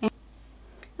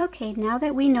 Okay, now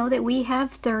that we know that we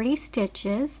have 30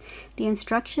 stitches, the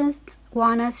instructions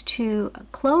want us to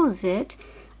close it,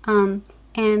 and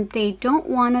they don't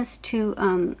want us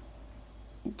to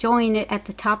join it at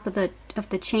the top of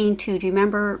the chain 2. Do you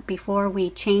remember before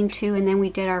we chained 2 and then we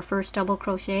did our first double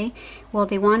crochet? Well,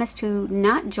 they want us to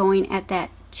not join at that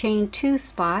chain 2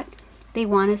 spot. They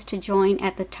want us to join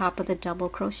at the top of the double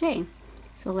crochet.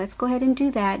 So let's go ahead and do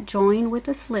that. Join with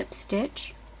a slip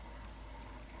stitch.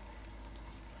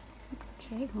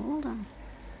 Okay, hold on.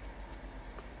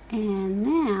 And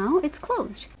now it's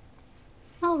closed.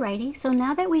 Alrighty, so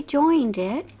now that we joined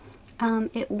it,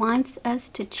 it wants us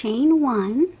to chain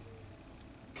 1.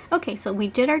 Okay, so we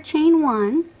did our chain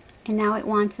 1, and now it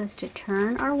wants us to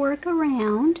turn our work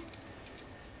around.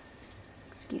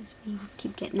 Excuse me, I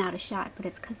keep getting out of shot, but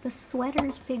it's because the sweater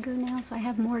is bigger now, so I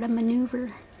have more to maneuver.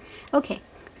 Okay,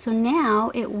 so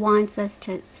now it wants us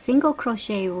to single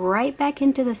crochet right back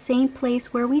into the same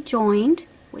place where we joined,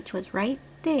 which was right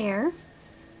there.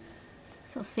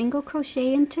 So single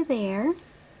crochet into there.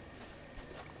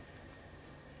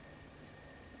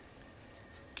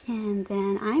 And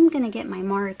then I'm going to get my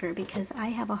marker because I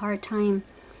have a hard time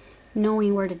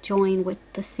knowing where to join with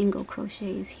the single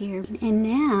crochets here. And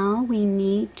now we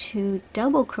need to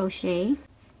double crochet.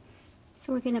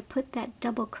 So we're going to put that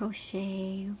double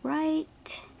crochet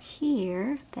right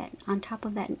here, that on top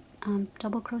of that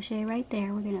double crochet right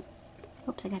there. We're going to,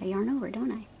 oops, I got to yarn over,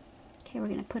 don't I? Okay, we're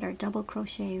going to put our double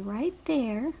crochet right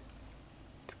there.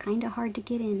 It's kind of hard to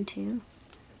get into.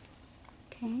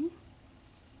 Okay.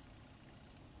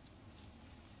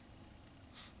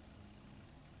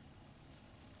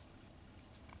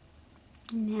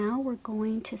 Now we're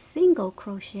going to single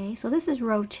crochet. So this is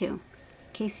row 2, in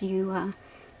case you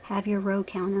have your row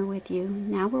counter with you.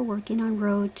 Now we're working on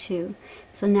row 2.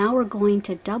 So now we're going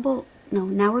to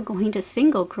now we're going to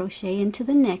single crochet into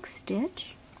the next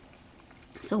stitch.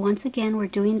 So once again, we're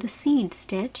doing the seed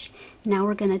stitch. Now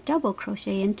we're going to double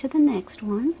crochet into the next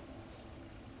one.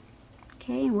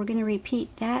 Okay, and we're going to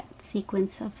repeat that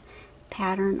sequence of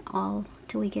pattern all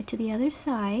till we get to the other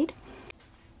side.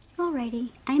 Alrighty,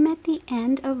 I'm at the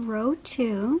end of row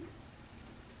 2,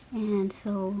 and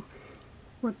so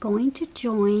we're going to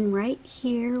join right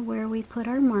here where we put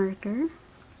our marker.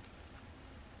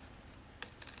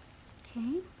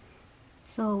 Okay,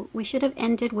 so we should have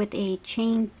ended with a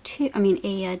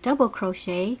a double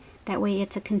crochet. That way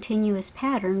it's a continuous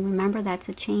pattern. Remember, that's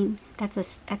a chain, that's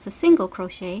a single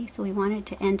crochet, so we wanted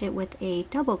to end it with a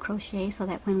double crochet so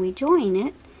that when we join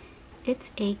it,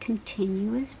 it's a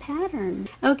continuous pattern.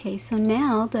 Okay, so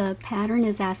now the pattern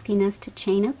is asking us to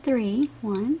chain up 3,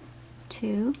 1,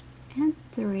 2, and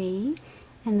 3,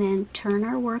 and then turn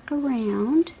our work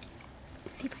around.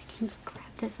 Let's see if I can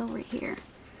grab this over here.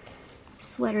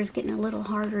 sweater's getting a little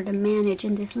harder to manage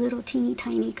in this little teeny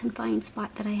tiny confined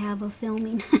spot that I have of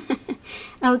filming.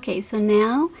 Okay, so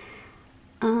now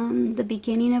the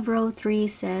beginning of row 3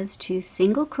 says to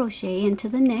single crochet into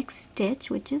the next stitch,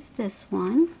 which is this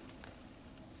one,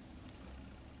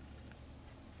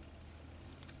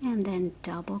 and then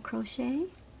double crochet,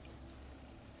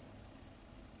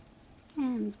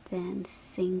 and then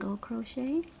single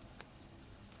crochet.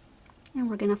 And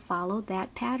we're going to follow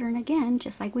that pattern again,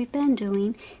 just like we've been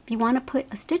doing. If you want to put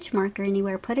a stitch marker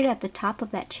anywhere, put it at the top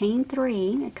of that chain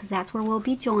 3, because that's where we'll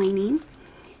be joining.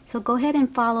 So go ahead and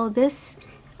follow this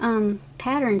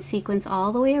pattern sequence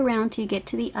all the way around till you get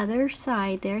to the other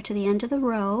side there, to the end of the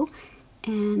row.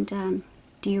 And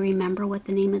do you remember what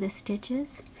the name of this stitch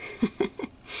is?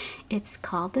 It's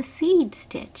called the seed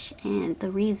stitch, and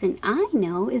the reason I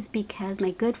know is because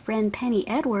my good friend Penny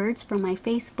Edwards from my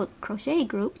Facebook crochet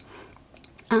group,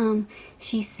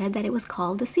 she said that it was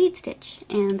called the seed stitch.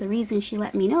 And the reason she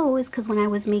let me know is because when I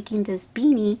was making this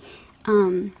beanie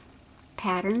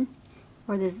pattern,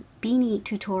 or this beanie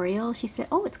tutorial, she said,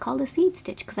 oh, it's called a seed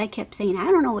stitch, because I kept saying I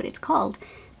don't know what it's called,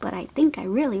 but I think I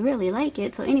really like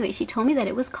it. So anyway, she told me that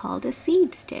it was called a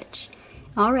seed stitch.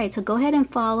 Alright, so go ahead and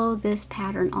follow this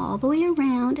pattern all the way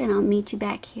around, and I'll meet you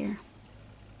back here.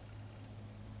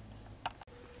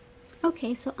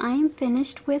 Okay, so I am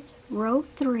finished with row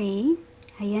 3.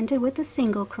 I ended with a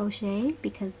single crochet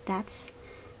because that's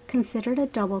considered a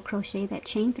double crochet. That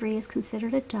chain 3 is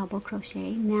considered a double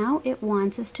crochet. Now it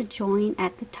wants us to join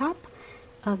at the top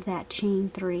of that chain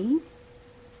 3.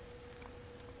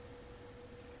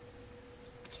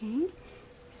 Okay,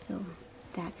 so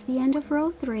that's the end of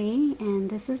row 3, and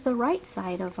this is the right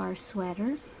side of our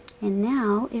sweater. And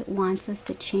now it wants us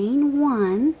to chain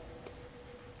 1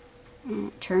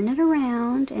 and turn it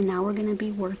around, and now we're going to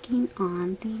be working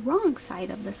on the wrong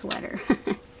side of the sweater.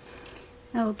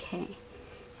 Okay,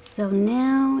 so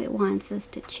now it wants us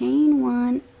to chain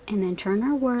 1 and then turn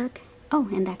our work. Oh,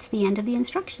 and that's the end of the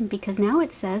instruction, because now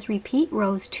it says repeat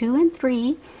rows 2 and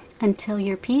 3 until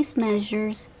your piece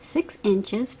measures 6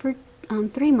 inches for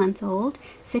 3-month-old,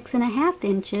 6.5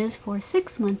 inches for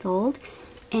 6-month-old,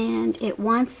 and it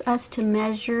wants us to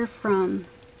measure from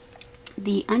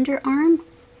the underarm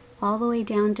all the way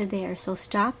down to there. So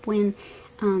stop when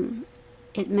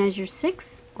it measures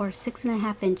 6 or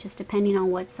 6.5 inches, depending on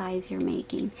what size you're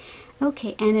making.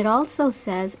 Okay, and it also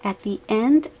says at the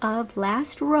end of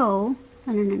last row,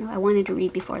 oh, no, I wanted to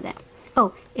read before that.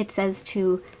 Oh, it says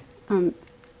to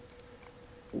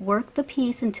work the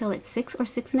piece until it's 6 or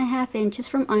 6.5 inches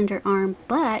from underarm,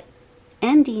 but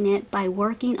ending it by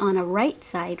working on a right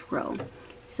side row.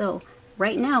 So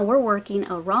right now we're working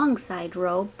a wrong side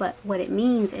row, but what it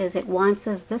means is it wants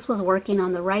us, this was working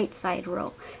on the right side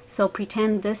row. So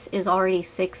pretend this is already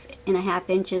 6.5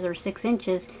 inches or 6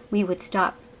 inches, we would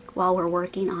stop while we're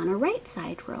working on a right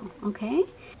side row, okay?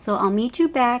 So I'll meet you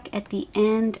back at the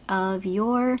end of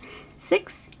your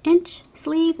 6-inch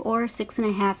sleeve or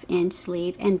 6.5-inch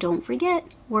sleeve, and don't forget,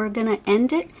 we're gonna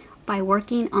end it by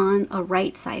working on a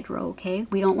right side row, okay?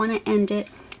 We don't want to end it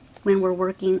when we're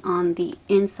working on the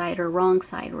inside or wrong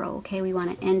side row, okay? We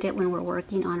want to end it when we're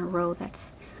working on a row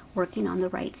that's working on the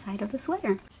right side of the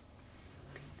sweater.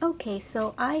 Okay,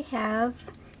 so I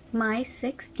have my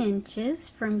 6 inches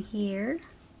from here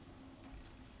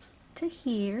to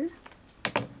here.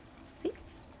 See?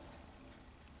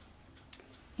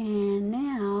 And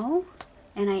now,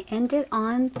 and I end it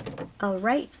on the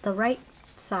right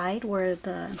side where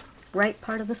the right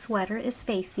part of the sweater is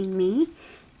facing me.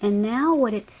 And now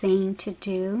what it's saying to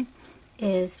do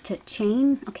is to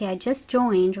chain, okay, I just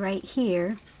joined right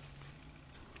here,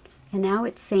 and now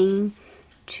it's saying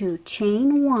to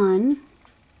chain 1,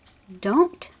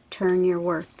 don't turn your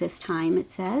work this time,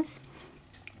 it says.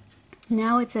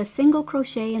 Now it says single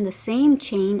crochet in the same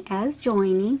chain as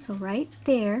joining, so right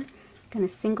there, gonna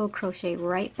single crochet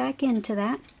right back into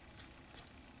that.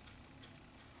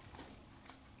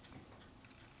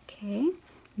 Okay,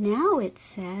 now it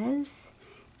says,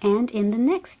 and in the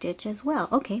next stitch as well.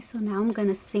 Okay, so now I'm going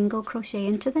to single crochet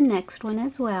into the next one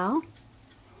as well.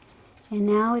 And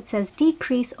now it says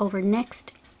decrease over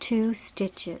next 2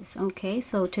 stitches. Okay,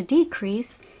 so to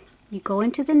decrease, you go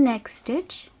into the next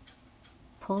stitch,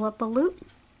 pull up a loop,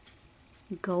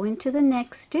 go into the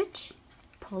next stitch,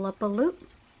 pull up a loop,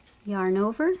 yarn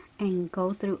over, and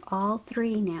go through all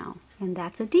 3 now. And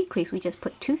that's a decrease. We just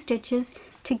put 2 stitches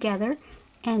together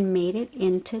and made it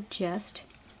into just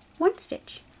 1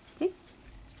 stitch. See?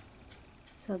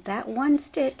 So that 1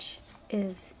 stitch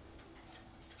is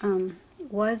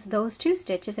was those 2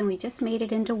 stitches, and we just made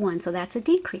it into 1, so that's a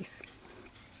decrease.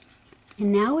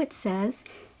 And now it says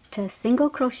to single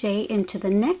crochet into the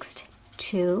next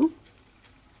 2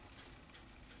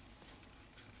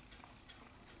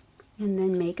 and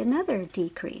then make another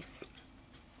decrease.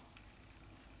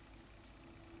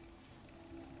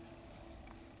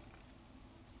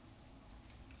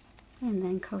 And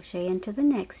then crochet into the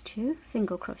next 2,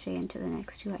 single crochet into the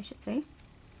next 2, I should say.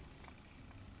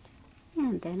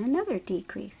 And then another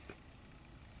decrease.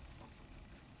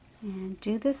 And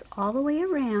do this all the way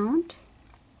around.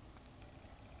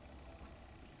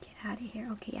 Get out of here.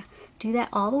 Okay, yeah. Do that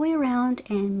all the way around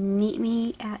and meet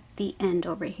me at the end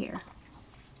over here.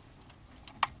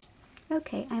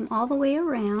 Okay, I'm all the way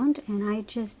around and I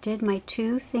just did my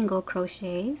 2 single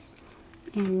crochets.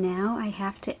 And now I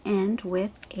have to end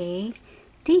with a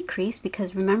decrease,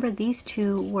 because remember these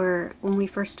 2 were, when we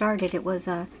first started, it was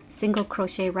a single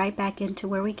crochet right back into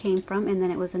where we came from, and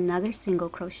then it was another single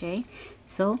crochet.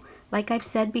 So like I've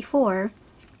said before,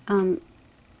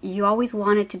 you always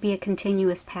want it to be a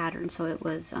continuous pattern. So it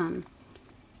was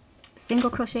single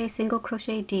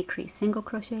crochet, decrease, single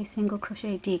crochet,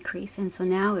 decrease. And so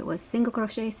now it was single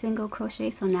crochet,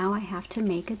 so now I have to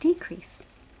make a decrease.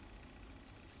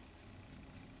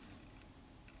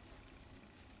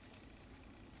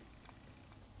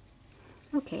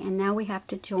 Okay, and now we have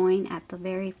to join at the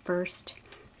very first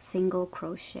single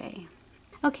crochet.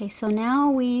 Okay, so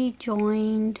now we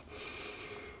joined,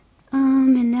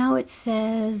 and now it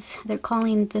says, they're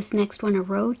calling this next one a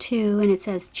row 2, and it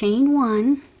says chain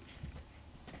 1,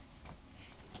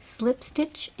 slip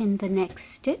stitch in the next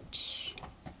stitch.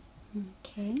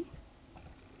 Okay,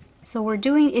 so we're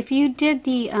doing, if you did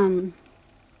the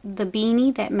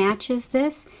beanie that matches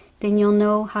this, then you'll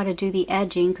know how to do the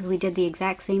edging, because we did the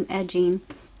exact same edging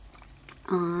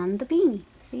on the beanie.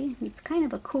 See, it's kind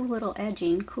of a cool little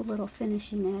edging, cool little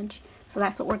finishing edge. So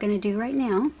that's what we're going to do right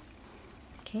now.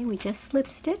 Okay, we just slip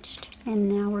stitched, and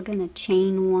now we're going to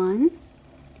chain 1,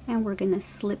 and we're going to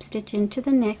slip stitch into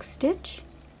the next stitch.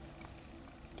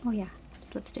 Oh yeah,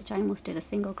 slip stitch, I almost did a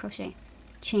single crochet.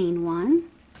 Chain 1,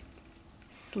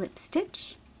 slip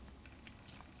stitch,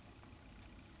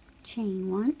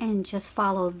 chain 1, and just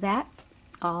follow that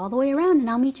all the way around, and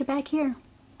I'll meet you back here.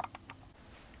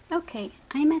 Okay,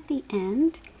 I'm at the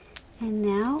end, and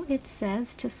now it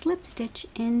says to slip stitch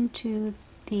into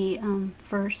the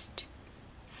first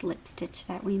slip stitch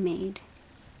that we made.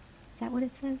 Is that what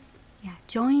it says? Yeah,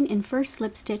 join in first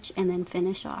slip stitch and then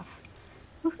finish off.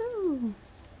 Woohoo!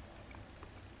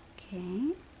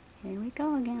 Okay, here we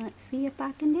go again. Let's see if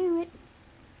I can do it.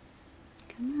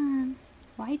 Come on.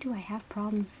 Why do I have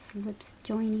problems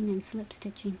joining and slip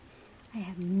stitching? I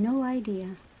have no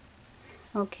idea.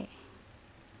 Okay.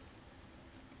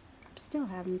 I'm still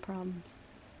having problems.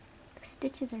 The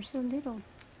stitches are so little.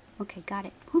 Okay, got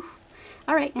it. Whew.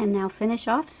 Alright, and now finish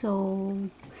off. So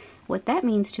what that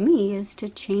means to me is to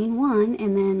chain 1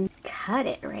 and then cut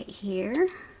it right here.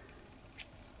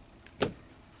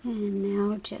 And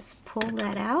now just pull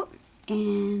that out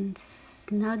and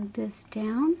snug this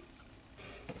down.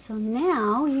 So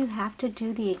now you have to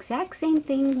do the exact same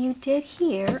thing you did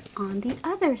here on the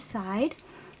other side.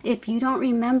 If you don't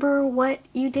remember what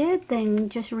you did, then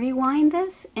just rewind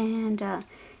this and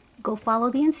go follow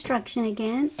the instruction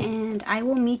again, and I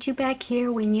will meet you back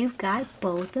here when you've got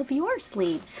both of your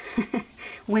sleeves.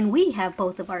 When we have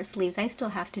both of our sleeves, I still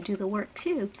have to do the work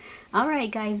too. Alright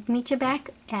guys, meet you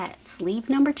back at sleeve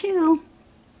number 2.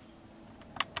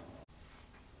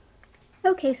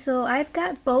 Okay, so I've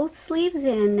got both sleeves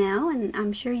in now, and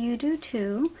I'm sure you do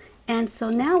too. And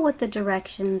so now what the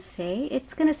directions say,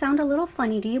 it's going to sound a little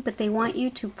funny to you, but they want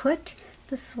you to put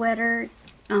the sweater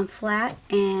flat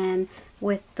and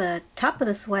with the top of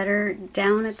the sweater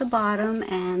down at the bottom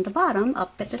and the bottom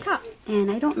up at the top.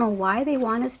 And I don't know why they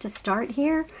want us to start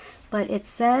here, but it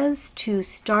says to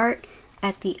start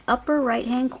at the upper right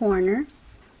hand corner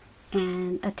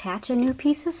and attach a new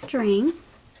piece of string,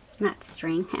 not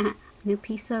string, new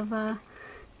piece of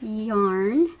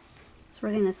yarn. So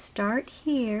we're going to start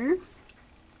here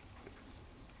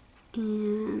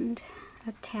and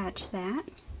attach that.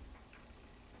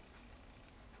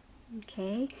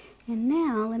 Okay, and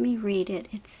now let me read it.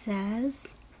 It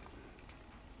says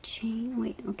chain,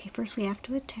 wait, okay, first we have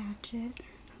to attach it.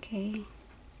 Okay,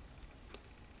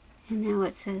 and now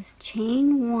it says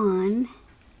chain 1,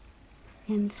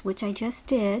 and which I just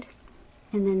did,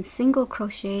 and then single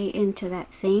crochet into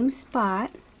that same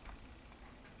spot.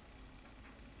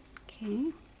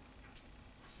 Okay.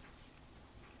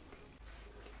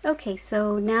 Okay,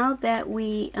 so now that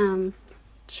we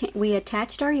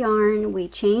attached our yarn, we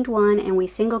chained 1, and we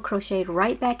single crocheted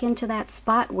right back into that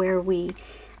spot where we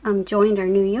joined our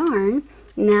new yarn.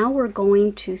 Now we're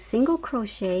going to single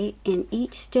crochet in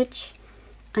each stitch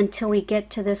until we get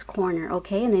to this corner,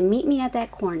 okay? And then meet me at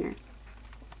that corner.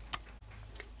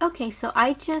 Okay, so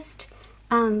I just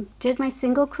did my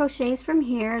single crochets from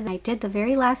here. I did the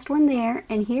very last one there,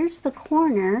 and here's the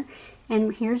corner,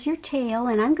 and here's your tail,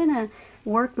 and I'm gonna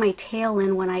work my tail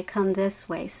in when I come this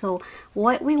way. So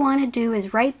what we want to do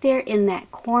is right there in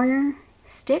that corner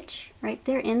stitch, right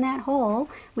there in that hole,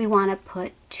 we want to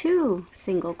put 2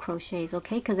 single crochets,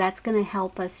 okay? Because that's going to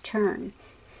help us turn.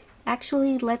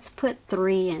 Actually, let's put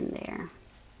 3 in there.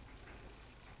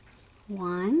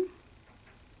 1,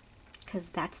 because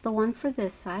that's the one for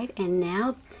this side, and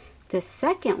now the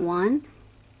second one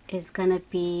is going to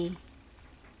be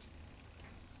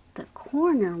the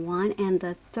corner one, and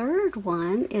the third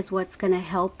one is what's going to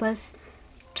help us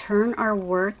turn our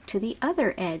work to the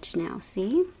other edge now.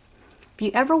 See? If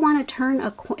you ever want to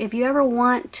turn if you ever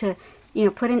want to, you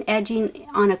know, put an edging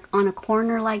on a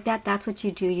corner like that, that's what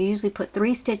you do. You usually put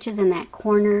 3 stitches in that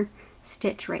corner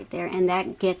stitch right there, and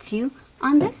that gets you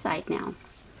on this side now.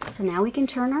 So now we can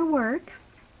turn our work,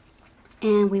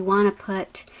 and we want to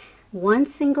put 1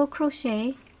 single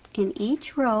crochet in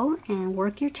each row and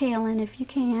work your tail in if you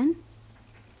can.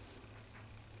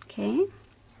 Okay,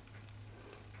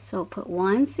 so put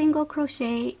 1 single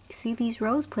crochet, see these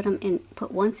rows, put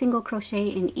 1 single crochet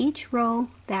in each row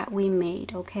that we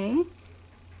made, okay?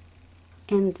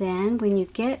 And then when you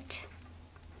get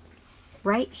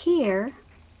right here,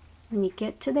 when you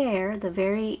get to there, the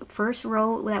very first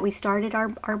row that we started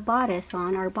our bodice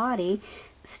on, our body,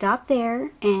 stop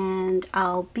there, and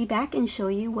I'll be back and show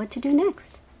you what to do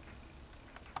next.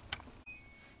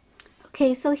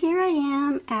 Okay, so here I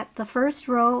am at the first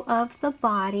row of the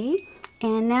body,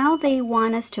 and now they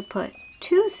want us to put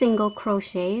 2 single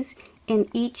crochets in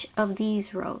each of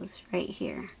these rows right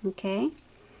here, okay?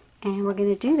 And we're going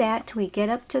to do that till we get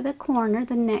up to the corner,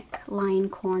 the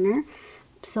neckline corner.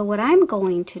 So what I'm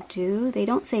going to do, they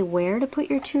don't say where to put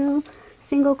your 2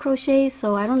 single crochets,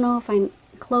 so I don't know if I'm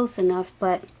close enough,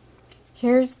 but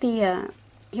here's the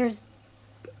here's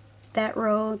that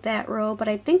row, but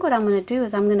I think what I'm going to do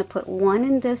is I'm going to put 1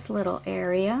 in this little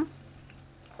area,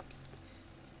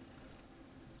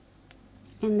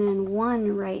 and then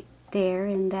 1 right there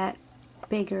in that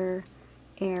bigger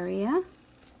area,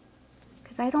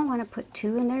 because I don't want to put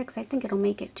 2 in there because I think it'll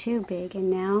make it too big. And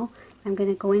now I'm going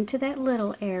to go into that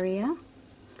little area,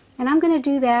 and I'm going to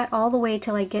do that all the way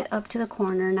till I get up to the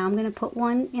corner. Now I'm going to put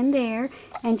 1 in there,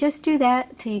 and just do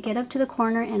that till you get up to the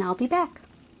corner, and I'll be back.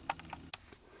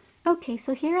 Okay,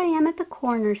 so here I am at the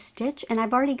corner stitch, and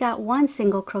I've already got 1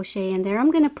 single crochet in there. I'm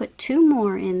going to put 2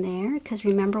 more in there, because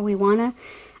remember we want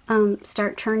to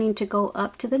start turning to go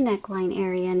up to the neckline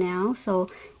area now. So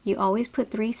you always put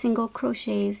 3 single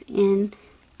crochets in,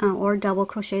 or double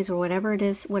crochets, or whatever it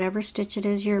is, whatever stitch it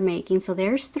is you're making. So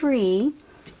there's 3,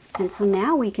 and so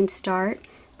now we can start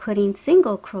putting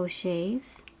single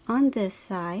crochets on this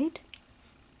side.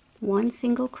 1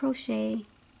 single crochet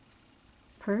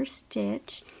per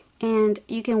stitch. And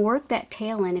you can work that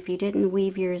tail in if you didn't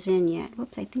weave yours in yet.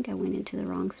 Whoops, I think I went into the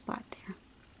wrong spot there,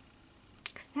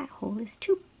 because that hole is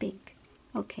too big.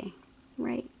 Okay,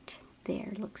 right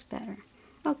there looks better.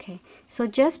 Okay, so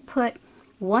just put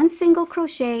 1 single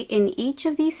crochet in each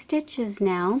of these stitches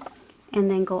now,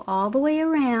 and then go all the way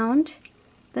around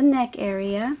the neck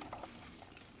area,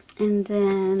 and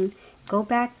then go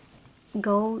back,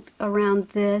 go around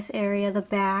this area, the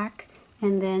back,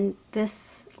 and then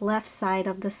this left side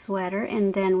of the sweater,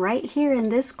 and then right here in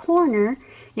this corner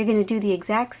you're going to do the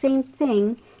exact same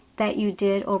thing that you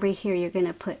did over here. You're going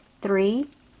to put 3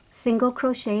 single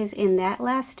crochets in that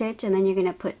last stitch, and then you're going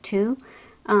to put 2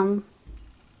 on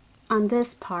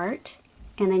this part,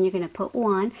 and then you're going to put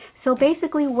 1. So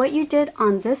basically what you did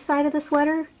on this side of the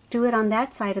sweater, do it on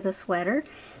that side of the sweater.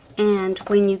 And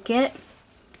when you get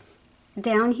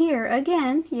down here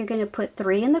again, you're going to put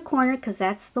 3 in the corner, because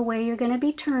that's the way you're going to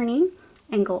be turning,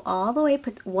 and go all the way,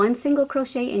 put 1 single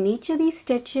crochet in each of these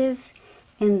stitches,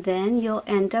 and then you'll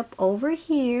end up over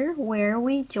here where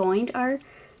we joined our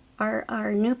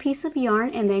new piece of yarn,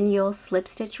 and then you'll slip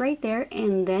stitch right there,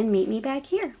 and then meet me back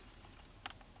here.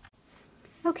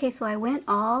 Okay, so I went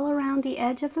all around the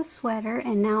edge of the sweater,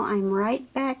 and now I'm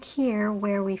right back here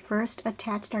where we first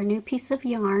attached our new piece of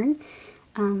yarn,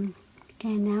 and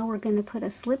now we're going to put a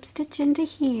slip stitch into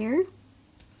here.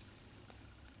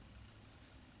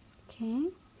 Okay,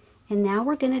 and now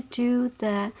we're going to do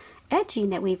the edging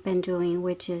that we've been doing,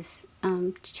 which is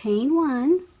chain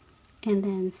 1 and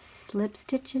then slip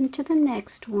stitch into the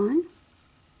next one.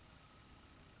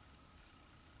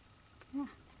 Yeah.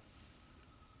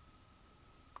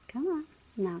 Come on.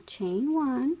 Now chain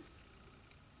 1,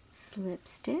 slip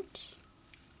stitch,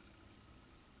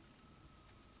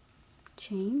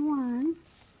 chain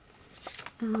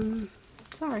 1.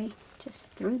 Sorry, just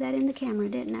threw that in the camera,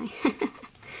 didn't I?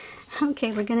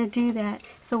 Okay, we're going to do that.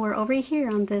 So we're over here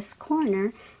on this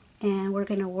corner, and we're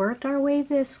going to work our way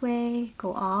this way,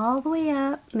 go all the way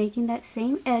up, making that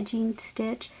same edging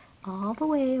stitch all the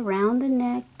way around the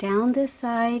neck, down this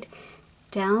side,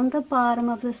 down the bottom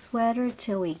of the sweater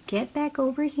till we get back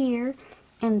over here,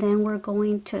 and then we're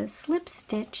going to slip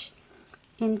stitch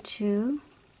into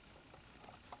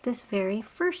this very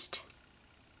first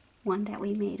one that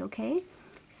we made, okay?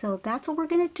 So that's what we're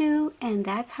going to do, and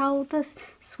that's how the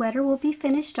sweater will be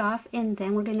finished off, and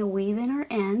then we're going to weave in our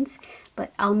ends.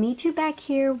 But I'll meet you back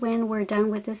here when we're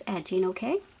done with this edging,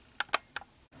 okay?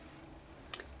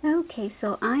 Okay,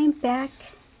 so I'm back.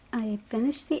 I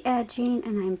finished the edging,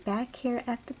 and I'm back here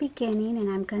at the beginning, and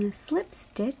I'm going to slip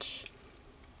stitch,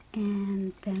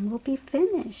 and then we'll be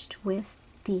finished with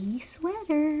the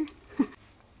sweater.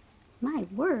 My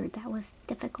word, that was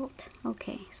difficult.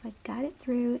 Okay, so I got it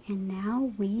through, and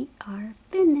now we are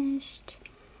finished.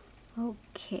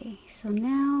 Okay, so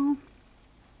now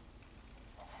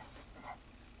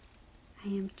I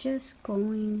am just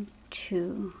going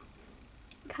to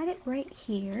cut it right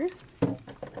here.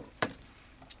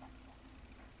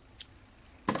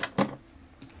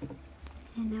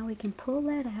 And now we can pull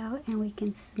that out, and we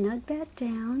can snug that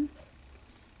down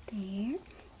there.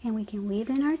 And we can weave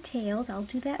in our tails. I'll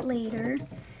do that later.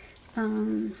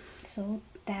 So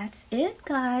that's it,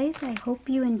 guys. I hope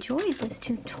you enjoyed this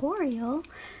tutorial.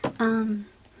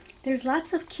 There's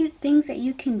lots of cute things that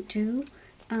you can do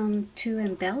to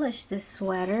embellish this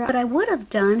sweater. What I would have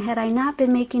done had I not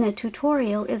been making a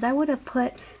tutorial is I would have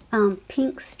put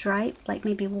pink stripe, like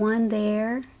maybe one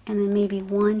there and then maybe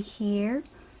one here.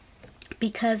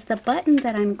 Because the button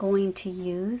that I'm going to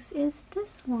use is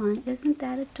this one. Isn't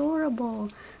that adorable?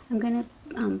 I'm going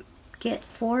to get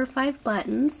 4 or 5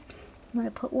 buttons. I'm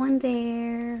going to put one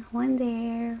there, one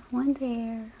there, one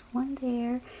there, one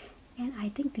there. And I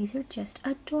think these are just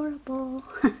adorable.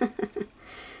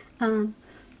 And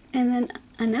then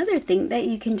another thing that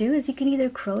you can do is you can either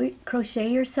crochet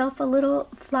yourself a little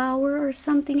flower or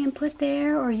something and put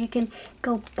there, or you can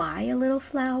go buy a little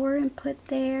flower and put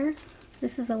there.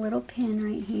 This is a little pin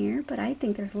right here, but I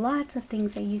think there's lots of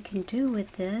things that you can do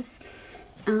with this.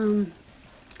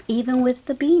 Even with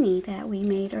the beanie that we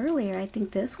made earlier, I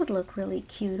think this would look really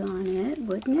cute on it,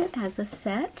 wouldn't it, as a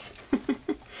set?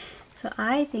 So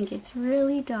I think it's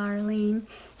really darling,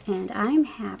 and I'm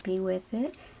happy with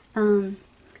it.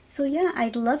 So yeah,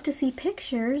 I'd love to see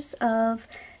pictures of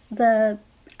the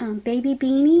baby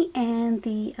beanie and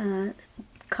the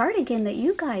cardigan that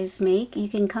you guys make. You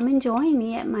can come and join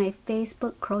me at my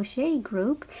Facebook crochet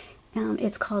group.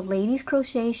 It's called Ladies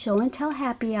Crochet Show and Tell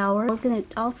Happy Hour. I was going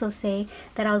to also say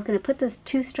that I was going to put those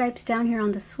 2 stripes down here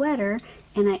on the sweater,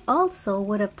 and I also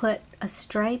would have put a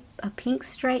stripe, a pink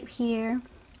stripe here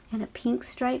and a pink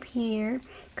stripe here,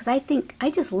 because I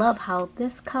just love how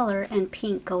this color and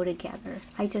pink go together.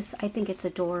 I think it's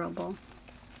adorable.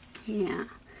 Yeah.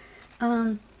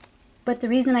 But the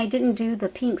reason I didn't do the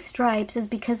pink stripes is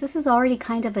because this is already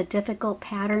kind of a difficult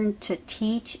pattern to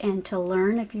teach and to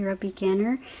learn if you're a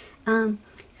beginner.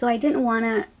 So I didn't want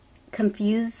to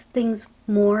confuse things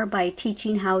more by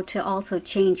teaching how to also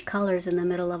change colors in the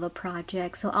middle of a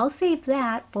project. So I'll save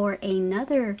that for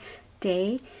another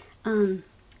day.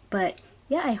 But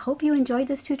yeah, I hope you enjoyed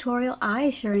this tutorial.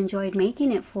 I sure enjoyed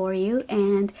making it for you.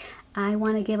 And I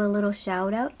want to give a little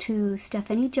shout out to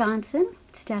Stephanie Johnson.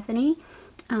 Stephanie,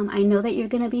 I know that you're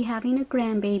going to be having a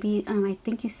grandbaby, I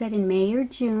think you said in May or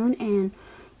June, and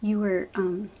you were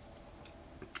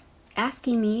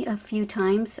asking me a few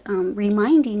times,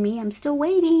 reminding me, I'm still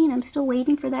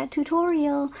waiting for that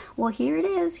tutorial. Well, here it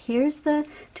is. Here's the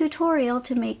tutorial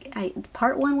to make.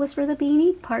 Part 1 was for the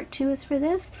beanie, part 2 is for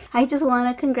this. I just want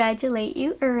to congratulate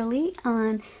you early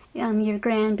on your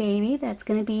grandbaby that's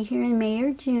going to be here in May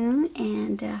or June,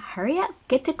 and hurry up,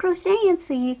 get to crocheting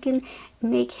so you can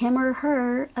make him or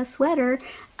her a sweater.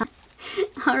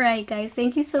 Alright guys,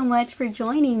 thank you so much for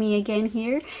joining me again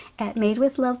here at Made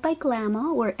with Love by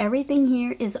Glama, where everything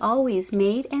here is always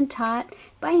made and taught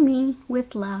by me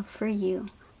with love for you.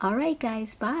 Alright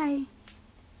guys, bye!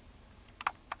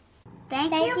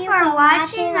 Thank you for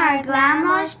watching our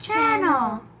Glama's channel.